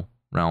material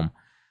realm.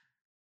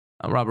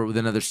 Robert with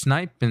another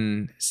snipe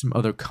and some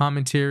other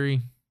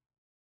commentary.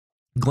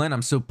 Glenn,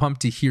 I'm so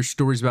pumped to hear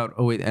stories about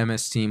 08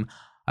 MS team.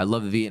 I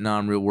love the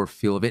Vietnam real war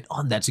feel of it.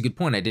 Oh, that's a good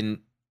point. We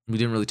didn't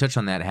really touch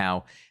on that,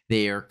 how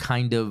they are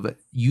kind of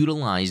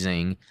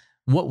utilizing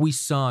what we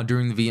saw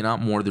during the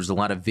Vietnam War. There's a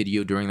lot of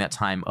video during that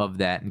time of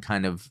that and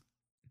kind of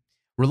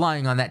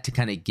relying on that to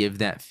kind of give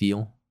that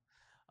feel.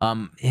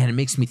 And it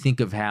makes me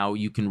think of how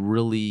you can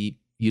really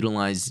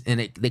utilize, and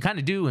they kind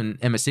of do in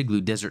MS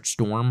Igloo, Desert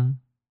Storm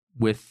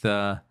with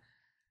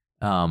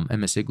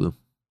MS Igloo.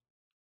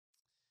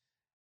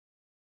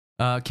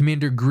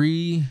 Commander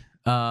Gree,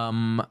 hey,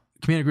 I'm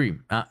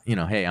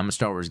a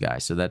Star Wars guy,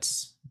 so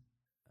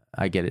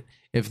I get it.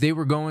 If they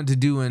were going to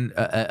do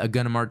a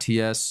Gundam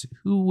RTS,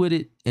 who would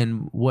it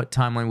and what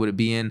timeline would it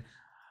be in?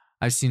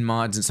 I've seen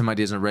mods and some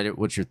ideas on Reddit.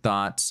 What's your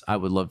thoughts? I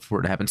would love for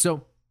it to happen.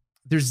 So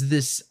there's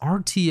this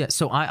RTS.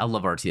 So I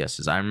love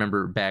RTSs. I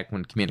remember back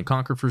when Command and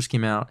Conquer first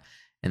came out,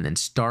 and then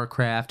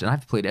StarCraft, and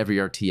I've played every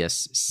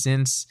RTS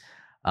since.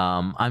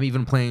 I'm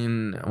even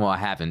playing. Well, I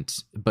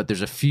haven't, but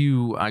there's a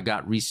few I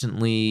got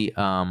recently.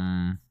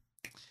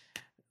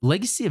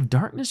 Legacy of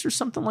Darkness or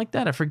something like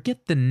that. I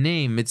forget the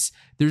name.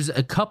 There's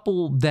a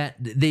couple that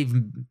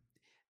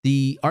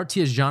the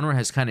RTS genre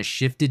has kind of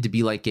shifted to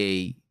be like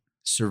a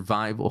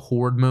survival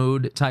horde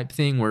mode type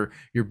thing where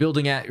you're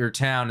building at your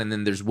town and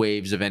then there's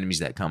waves of enemies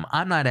that come.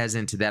 I'm not as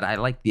into that. I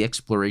like the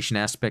exploration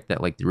aspect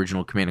that like the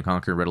original Command and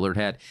Conquer and Red Alert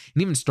had.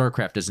 And even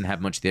StarCraft doesn't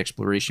have much of the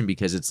exploration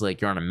because it's like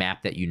you're on a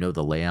map that you know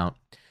the layout.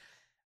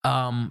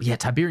 Yeah,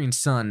 Tiberian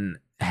Sun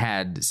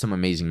had some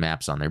amazing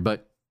maps on there,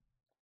 but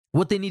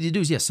what they need to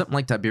do is, something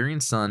like Tiberian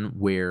Sun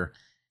where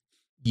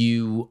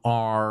you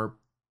are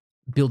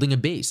building a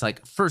base.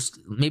 Like first,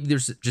 maybe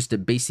there's just a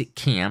basic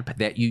camp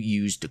that you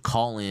use to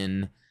call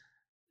in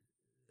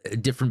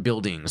different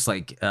buildings,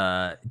 like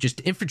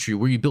just infantry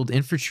where you build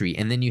infantry,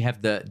 and then you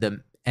have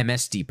the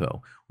MS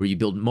depot where you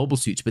build mobile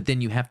suits, but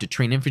then you have to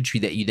train infantry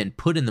that you then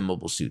put in the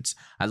mobile suits.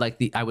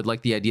 I would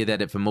like the idea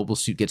that if a mobile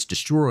suit gets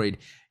destroyed,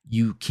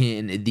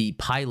 the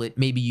pilot,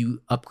 maybe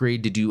you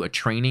upgrade to do a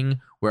training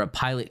where a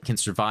pilot can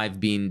survive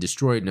being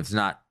destroyed, and if it's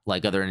not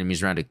like other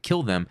enemies around to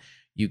kill them,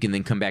 you can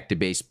then come back to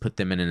base, put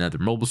them in another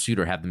mobile suit,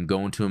 or have them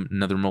go into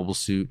another mobile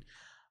suit.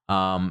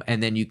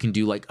 And then you can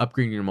do like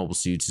upgrading your mobile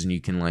suits, and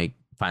you can like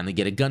finally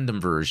get a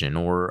Gundam version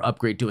or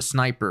upgrade to a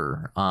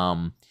sniper.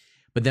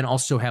 But then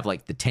also have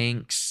like the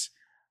tanks,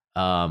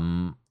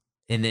 and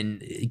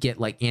then get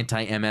like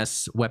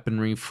anti-MS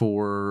weaponry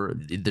for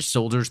the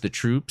soldiers, the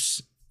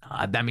troops.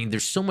 I mean,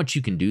 there's so much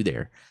you can do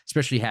there,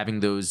 especially having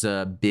those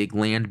big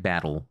land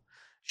battle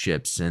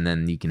ships, and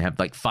then you can have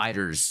like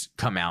fighters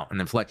come out and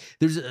then fly.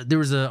 There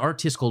was a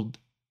RTS called,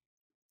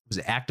 was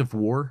it Act of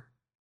War?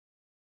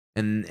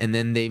 And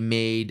then they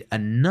made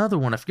another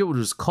one. I forget what it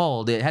was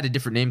called. It had a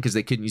different name because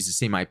they couldn't use the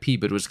same IP,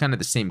 but it was kind of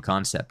the same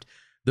concept.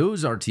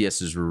 Those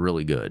RTSs were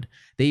really good.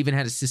 They even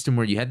had a system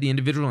where you had the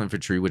individual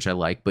infantry, which I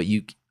like, but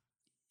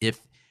if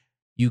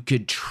you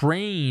could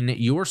train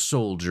your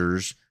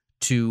soldiers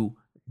to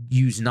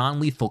use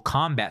non-lethal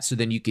combat, so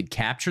then you could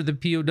capture the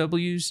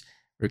POWs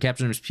or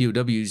capture them as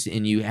POWs,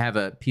 and you have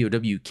a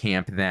POW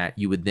camp that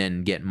you would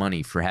then get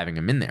money for having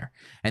them in there.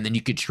 And then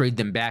you could trade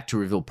them back to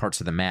reveal parts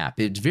of the map.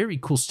 It's very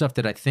cool stuff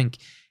that I think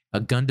a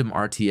Gundam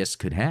RTS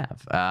could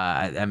have.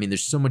 I mean,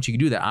 there's so much you can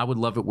do that. I would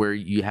love it where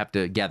you have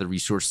to gather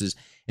resources.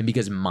 And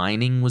because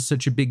mining was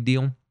such a big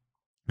deal,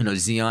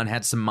 Xeon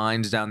had some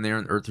mines down there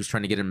and Earth was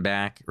trying to get them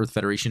back, Earth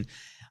Federation.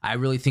 I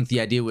really think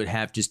the idea would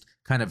have just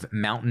kind of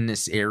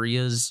mountainous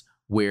areas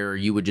where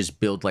you would just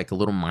build like a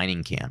little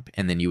mining camp,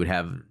 and then you would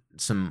have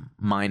some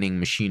mining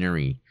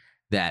machinery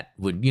that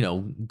would,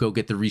 go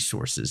get the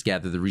resources,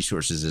 gather the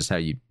resources is how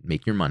you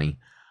make your money.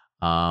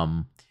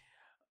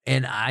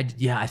 And I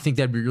think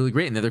that'd be really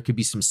great. And then there could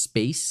be some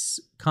space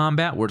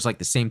combat where it's like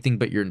the same thing,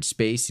 but you're in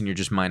space and you're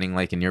just mining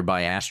like a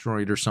nearby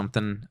asteroid or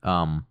something.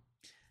 And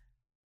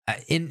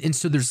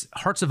so there's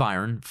Hearts of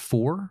Iron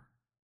 4.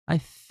 I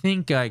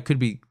think I could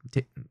be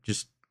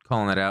just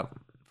calling that out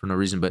for no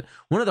reason, but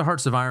one of the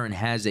Hearts of Iron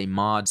has a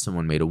mod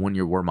someone made, a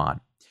 1-year war mod.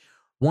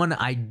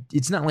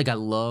 It's not like I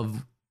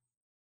love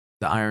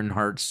the Iron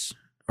Hearts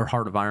or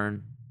Heart of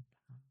Iron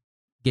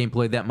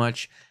gameplay that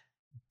much,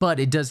 but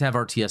it does have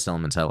RTS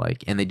elements I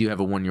like, and they do have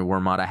a 1-year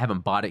war mod. I haven't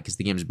bought it because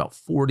the game's about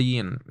 40,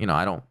 and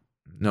I don't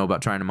know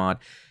about trying to mod.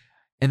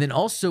 And then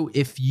also,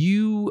 if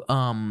you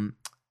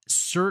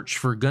search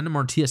for Gundam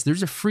RTS,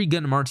 there's a free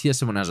Gundam RTS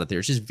someone has out there.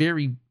 It's just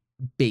very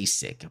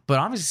basic, but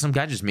obviously some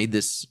guy just made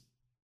this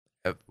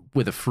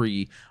with a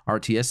free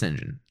RTS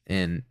engine,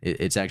 and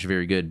it's actually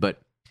very good.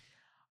 But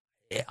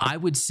I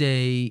would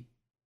say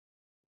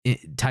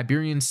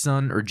Tiberian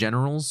Sun or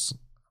Generals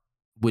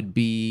would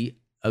be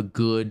a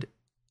good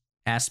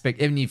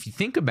aspect. I mean, if you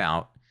think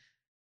about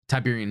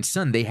Tiberian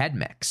Sun, they had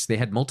mechs. They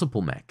had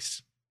multiple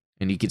mechs.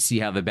 And you could see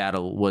how the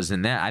battle was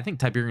in that. I think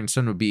Tiberian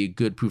Sun would be a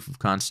good proof of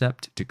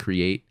concept to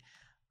create.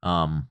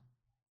 And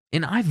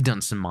I've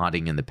done some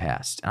modding in the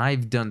past.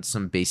 I've done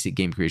some basic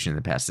game creation in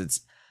the past.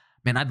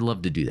 I'd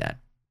love to do that.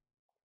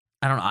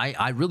 I don't know.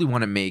 I really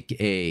want to make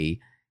a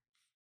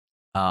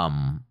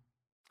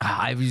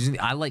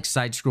I like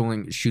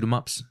side-scrolling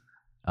shoot-em-ups,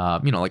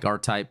 like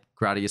R-Type,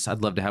 Gradius.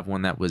 I'd love to have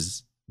one that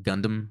was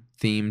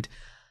Gundam-themed.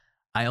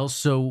 I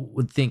also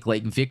would think,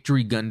 like,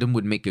 Victory Gundam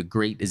would make a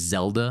great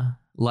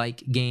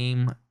Zelda-like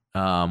game,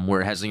 where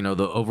it has, the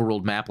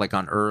overworld map, like,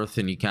 on Earth,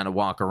 and you kind of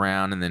walk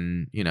around, and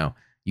then,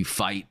 you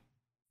fight.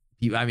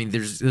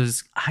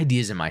 There's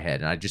ideas in my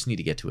head, and I just need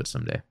to get to it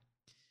someday.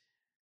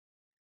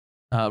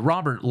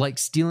 Robert, like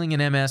stealing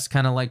an MS,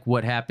 kind of like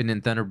what happened in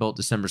Thunderbolt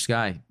December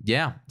Sky.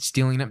 Yeah,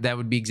 stealing it, that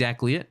would be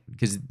exactly it,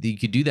 because you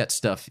could do that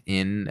stuff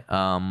in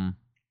some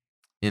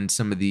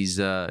of these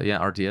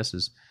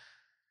RTSs.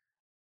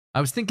 I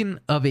was thinking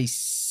of a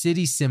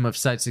city sim of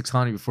Side 6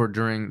 Colony before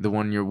during the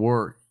 1-year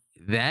war.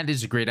 That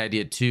is a great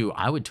idea too.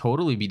 I would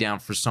totally be down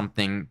for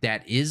something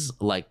that is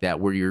like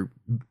that, where you're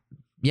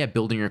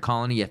building your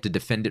colony. You have to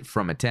defend it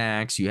from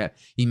attacks. You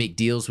make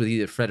deals with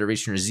either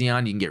Federation or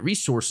Xeon. You can get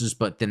resources,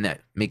 but then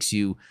that makes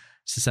you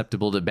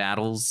susceptible to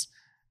battles.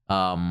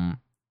 And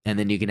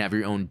then you can have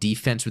your own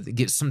defense.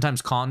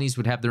 Sometimes colonies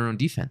would have their own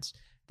defense.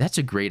 That's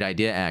a great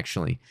idea,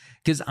 actually,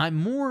 because I'm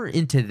more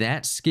into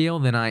that scale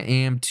than I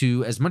am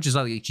to, as much as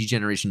I like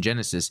G-Generation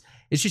Genesis,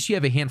 it's just you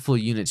have a handful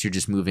of units you're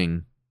just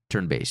moving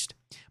turn-based.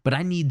 But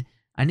I need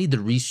the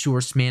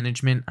resource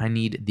management. I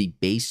need the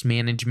base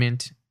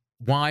management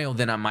while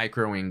then I'm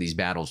microing these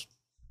battles.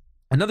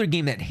 Another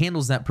game that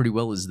handles that pretty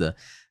well is the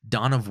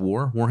Dawn of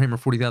War, Warhammer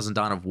 40,000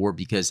 Dawn of War,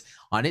 because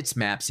on its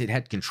maps, it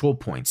had control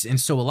points. And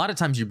so a lot of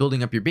times you're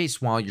building up your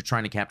base while you're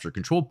trying to capture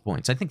control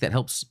points. I think that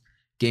helps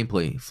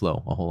gameplay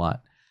flow a whole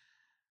lot.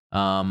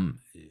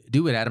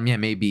 Do it, Adam. Yeah,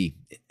 maybe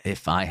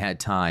if I had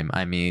time.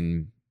 I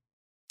mean,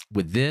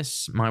 with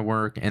this, my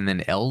work, and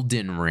then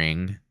Elden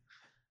Ring.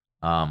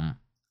 And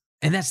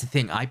that's the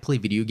thing. I play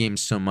video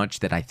games so much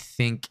that I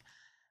think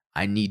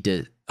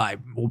I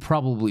will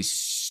probably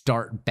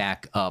start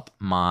back up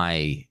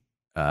my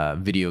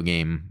video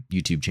game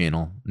YouTube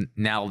channel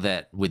now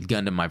that with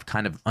Gundam I've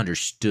kind of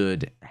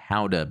understood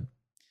how to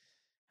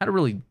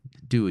really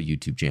do a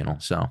YouTube channel.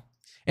 So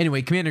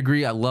anyway, Command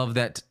Agree. I love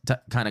that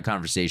kind of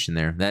conversation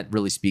there. That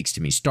really speaks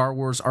to me. Star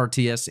Wars,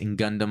 RTS, and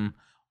Gundam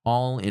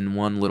all in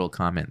one little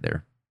comment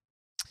there.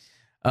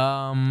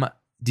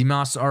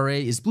 Dimas RA,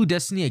 is Blue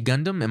Destiny a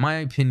Gundam? In my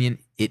opinion,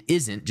 it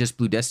isn't just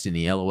Blue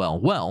Destiny, LOL.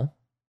 Well,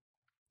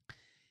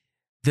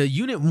 the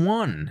Unit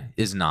 1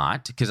 is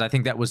not, because I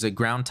think that was a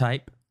ground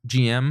type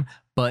GM,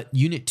 but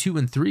Unit 2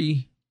 and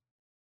 3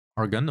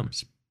 are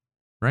Gundams,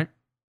 right?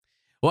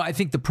 Well, I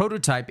think the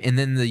prototype and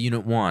then the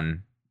Unit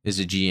 1 is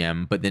a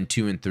GM, but then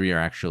 2 and 3 are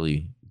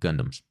actually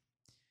Gundams.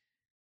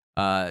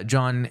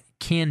 John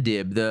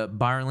Candib, the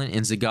Byerlin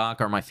and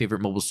Zagok are my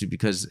favorite mobile suit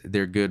because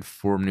they're good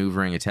for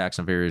maneuvering attacks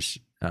on various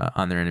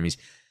on their enemies.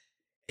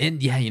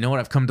 And yeah, you know what?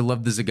 I've come to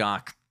love the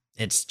Zagok.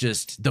 It's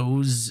just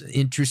those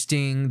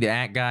interesting,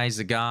 that guy,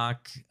 Zagok,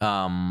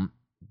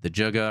 the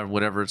Juga,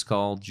 whatever it's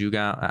called,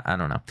 Juga, I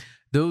don't know.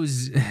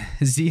 Those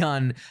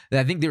Xeon,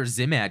 I think they were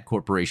Zimad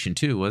Corporation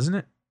too, wasn't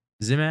it?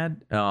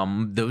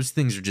 Zimad? Those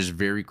things are just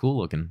very cool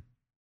looking.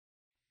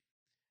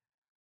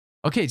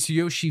 Okay,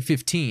 Tsuyoshi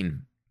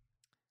 15.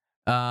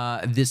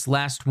 This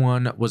last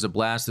one was a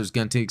blast. Those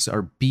gun tanks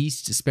are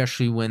beasts,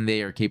 especially when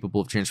they are capable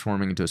of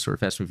transforming into a sort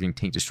of fast-moving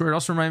tank destroyer. It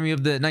also reminded me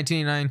of the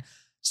 1989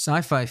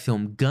 sci-fi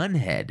film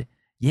Gunhead.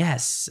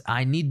 Yes,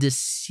 I need to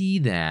see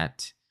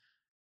that.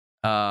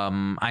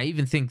 I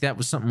even think that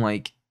was something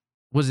like,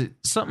 was it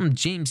something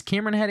James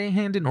Cameron had a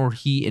hand in, or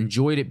he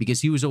enjoyed it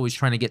because he was always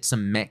trying to get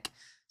some mech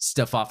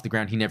stuff off the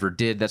ground. He never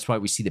did. That's why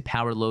we see the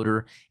power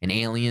loader in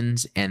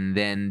Aliens, and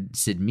then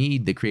Sid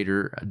Mead,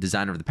 the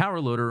designer of the power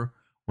loader,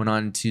 went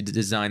on to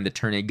design the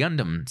Turn A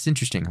Gundam. It's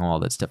interesting how all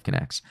that stuff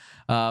connects.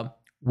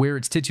 Where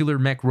its titular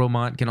mech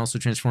robot can also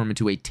transform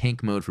into a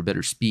tank mode for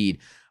better speed.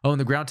 Oh,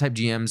 and the ground type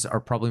GMs are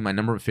probably my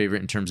number one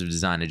favorite in terms of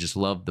design. I just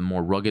love the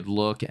more rugged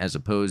look as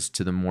opposed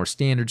to the more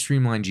standard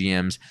streamlined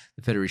GMs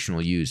the Federation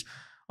will use.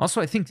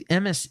 Also, I think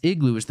MS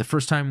Igloo is the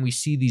first time we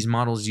see these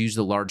models use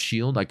the large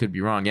shield. I could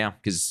be wrong, yeah,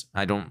 because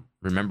I don't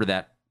remember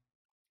that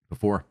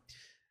before.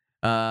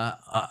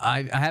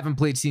 I haven't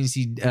played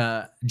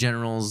CNC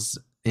Generals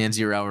and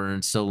Zero Hour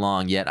in so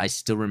long, yet I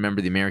still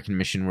remember the American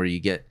mission where you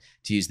get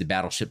to use the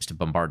battleships to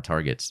bombard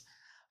targets.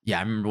 Yeah,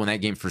 I remember when that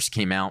game first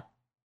came out,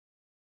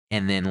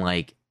 and then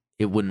like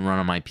it wouldn't run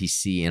on my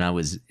PC, and I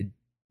was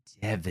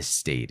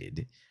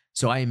devastated.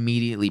 So I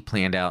immediately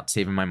planned out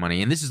saving my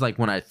money, and this is like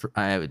when I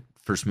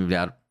first moved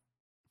out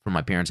from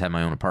my parents, had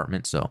my own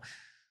apartment, so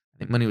I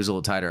think money was a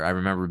little tighter. I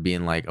remember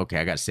being like, okay,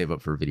 I got to save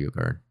up for a video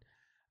card.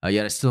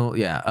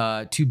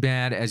 Too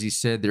bad, as you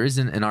said, there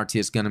isn't an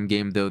RTS Gundam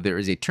game, though there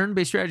is a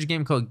turn-based strategy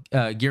game called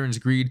Garen's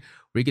Greed,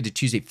 where you get to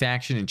choose a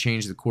faction and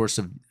change the course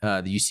of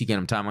the UC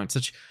Gundam timeline,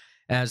 such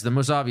as the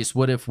most obvious,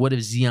 what if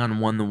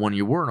Xeon won the one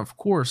you were? And of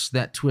course,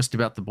 that twist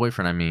about the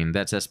boyfriend, I mean,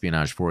 that's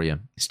espionage for you.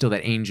 Still,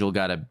 that angel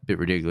got a bit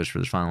ridiculous for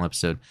this final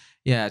episode.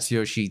 Yeah,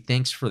 Tsuyoshi,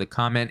 thanks for the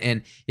comment.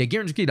 And yeah,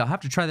 Garen's Greed, I'll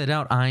have to try that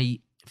out. I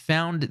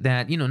found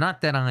that,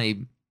 not that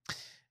I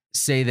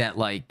say that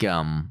like,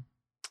 I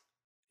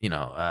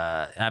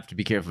have to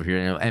be careful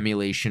here,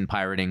 emulation,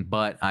 pirating,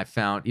 but I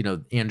found,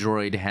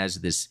 Android has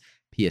this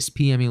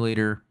PSP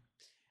emulator,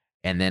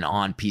 and then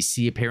on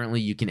PC,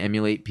 apparently you can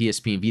emulate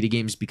PSP and Vita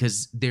games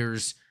because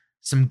there's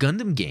some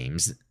Gundam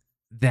games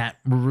that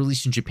were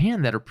released in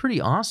Japan that are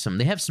pretty awesome.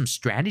 They have some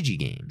strategy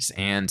games,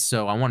 and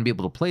so I want to be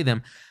able to play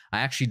them. I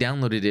actually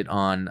downloaded it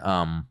on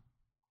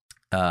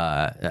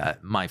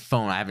my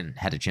phone. I haven't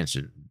had a chance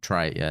to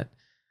try it yet.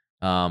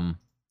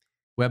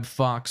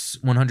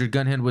 WebFox 100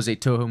 Gunhead was a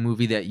Toho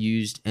movie that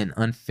used an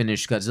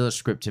unfinished Godzilla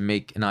script to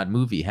make an odd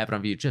movie. Have it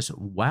on VHS.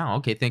 Wow,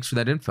 okay, thanks for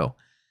that info.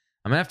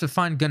 I'm going to have to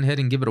find Gunhead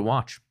and give it a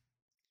watch.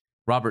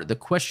 Robert, the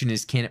question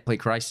is, can it play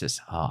Crysis?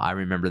 Oh, I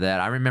remember that.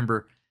 I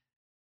remember,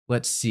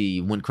 let's see,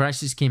 when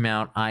Crysis came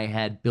out, I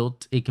had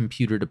built a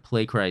computer to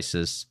play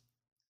Crysis,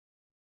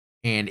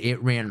 and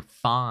it ran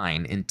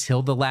fine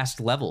until the last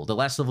level. The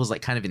last level is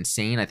like kind of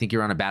insane. I think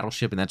you're on a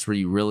battleship, and that's where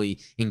you really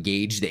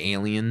engage the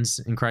aliens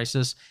in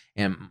Crisis.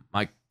 And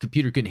my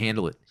computer couldn't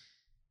handle it.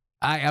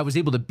 I was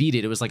able to beat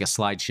it. It was like a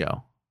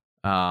slideshow.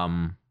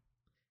 I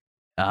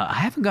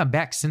haven't gone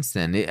back since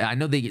then. I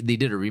know they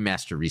did a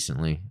remaster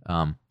recently.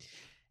 And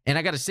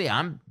I got to say,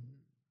 I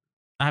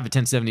have a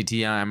 1070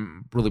 Ti.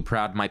 I'm really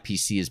proud. My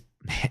PC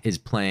is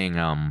playing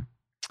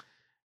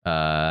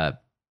Elden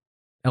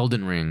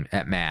Ring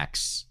at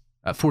max.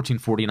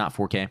 1440, not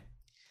 4K.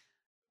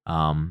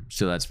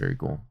 So that's very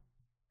cool.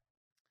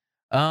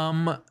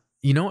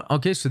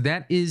 Okay, so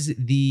that is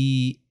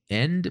the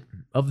end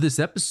of this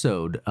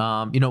episode.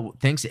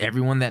 Thanks to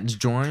everyone that's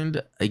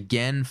joined.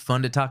 Again,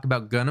 fun to talk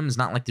about Gundam. It's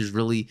not like there's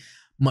really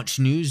much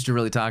news to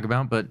really talk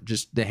about, but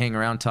just to hang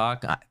around,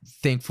 talk.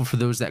 Thankful for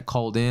those that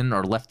called in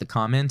or left the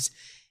comments.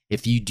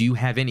 If you do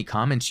have any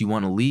comments you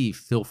want to leave,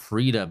 feel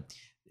free to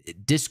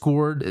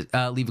Discord,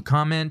 leave a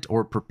comment,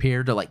 or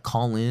prepare to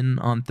call in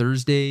on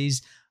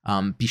Thursdays.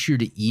 Be sure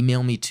to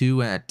email me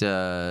too at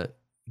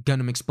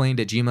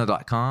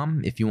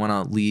gundamexplained@gmail.com if you want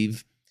to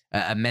leave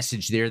a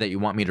message there that you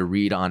want me to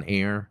read on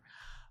air.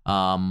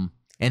 And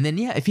then,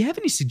 if you have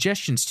any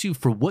suggestions too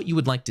for what you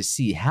would like to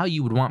see, how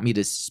you would want me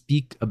to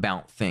speak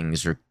about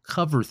things or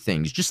cover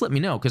things, just let me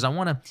know, because I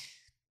want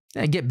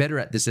to get better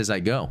at this as I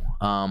go.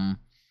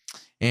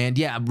 And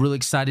I'm really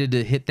excited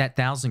to hit that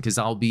 1,000 because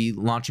I'll be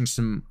launching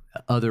some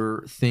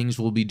other things.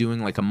 We'll be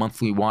doing like a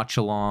monthly watch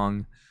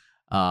along,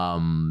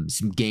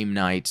 some game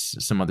nights,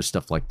 some other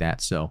stuff like that.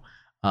 So,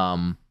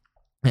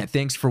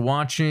 thanks for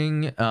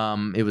watching.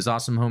 It was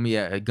awesome,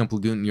 homie. Gump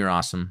Lagoon, you're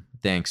awesome.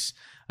 Thanks.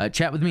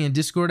 Chat with me in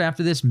Discord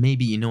after this.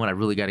 Maybe, you know what, I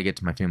really got to get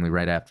to my family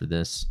right after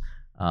this.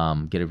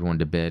 Get everyone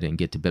to bed and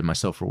get to bed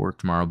myself for work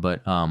tomorrow.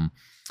 But I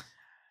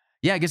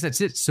guess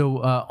that's it. So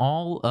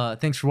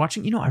thanks for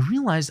watching. I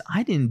realized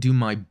I didn't do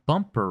my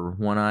bumper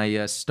when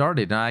I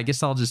started. I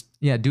guess I'll just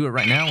do it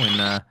right now.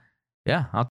 And I'll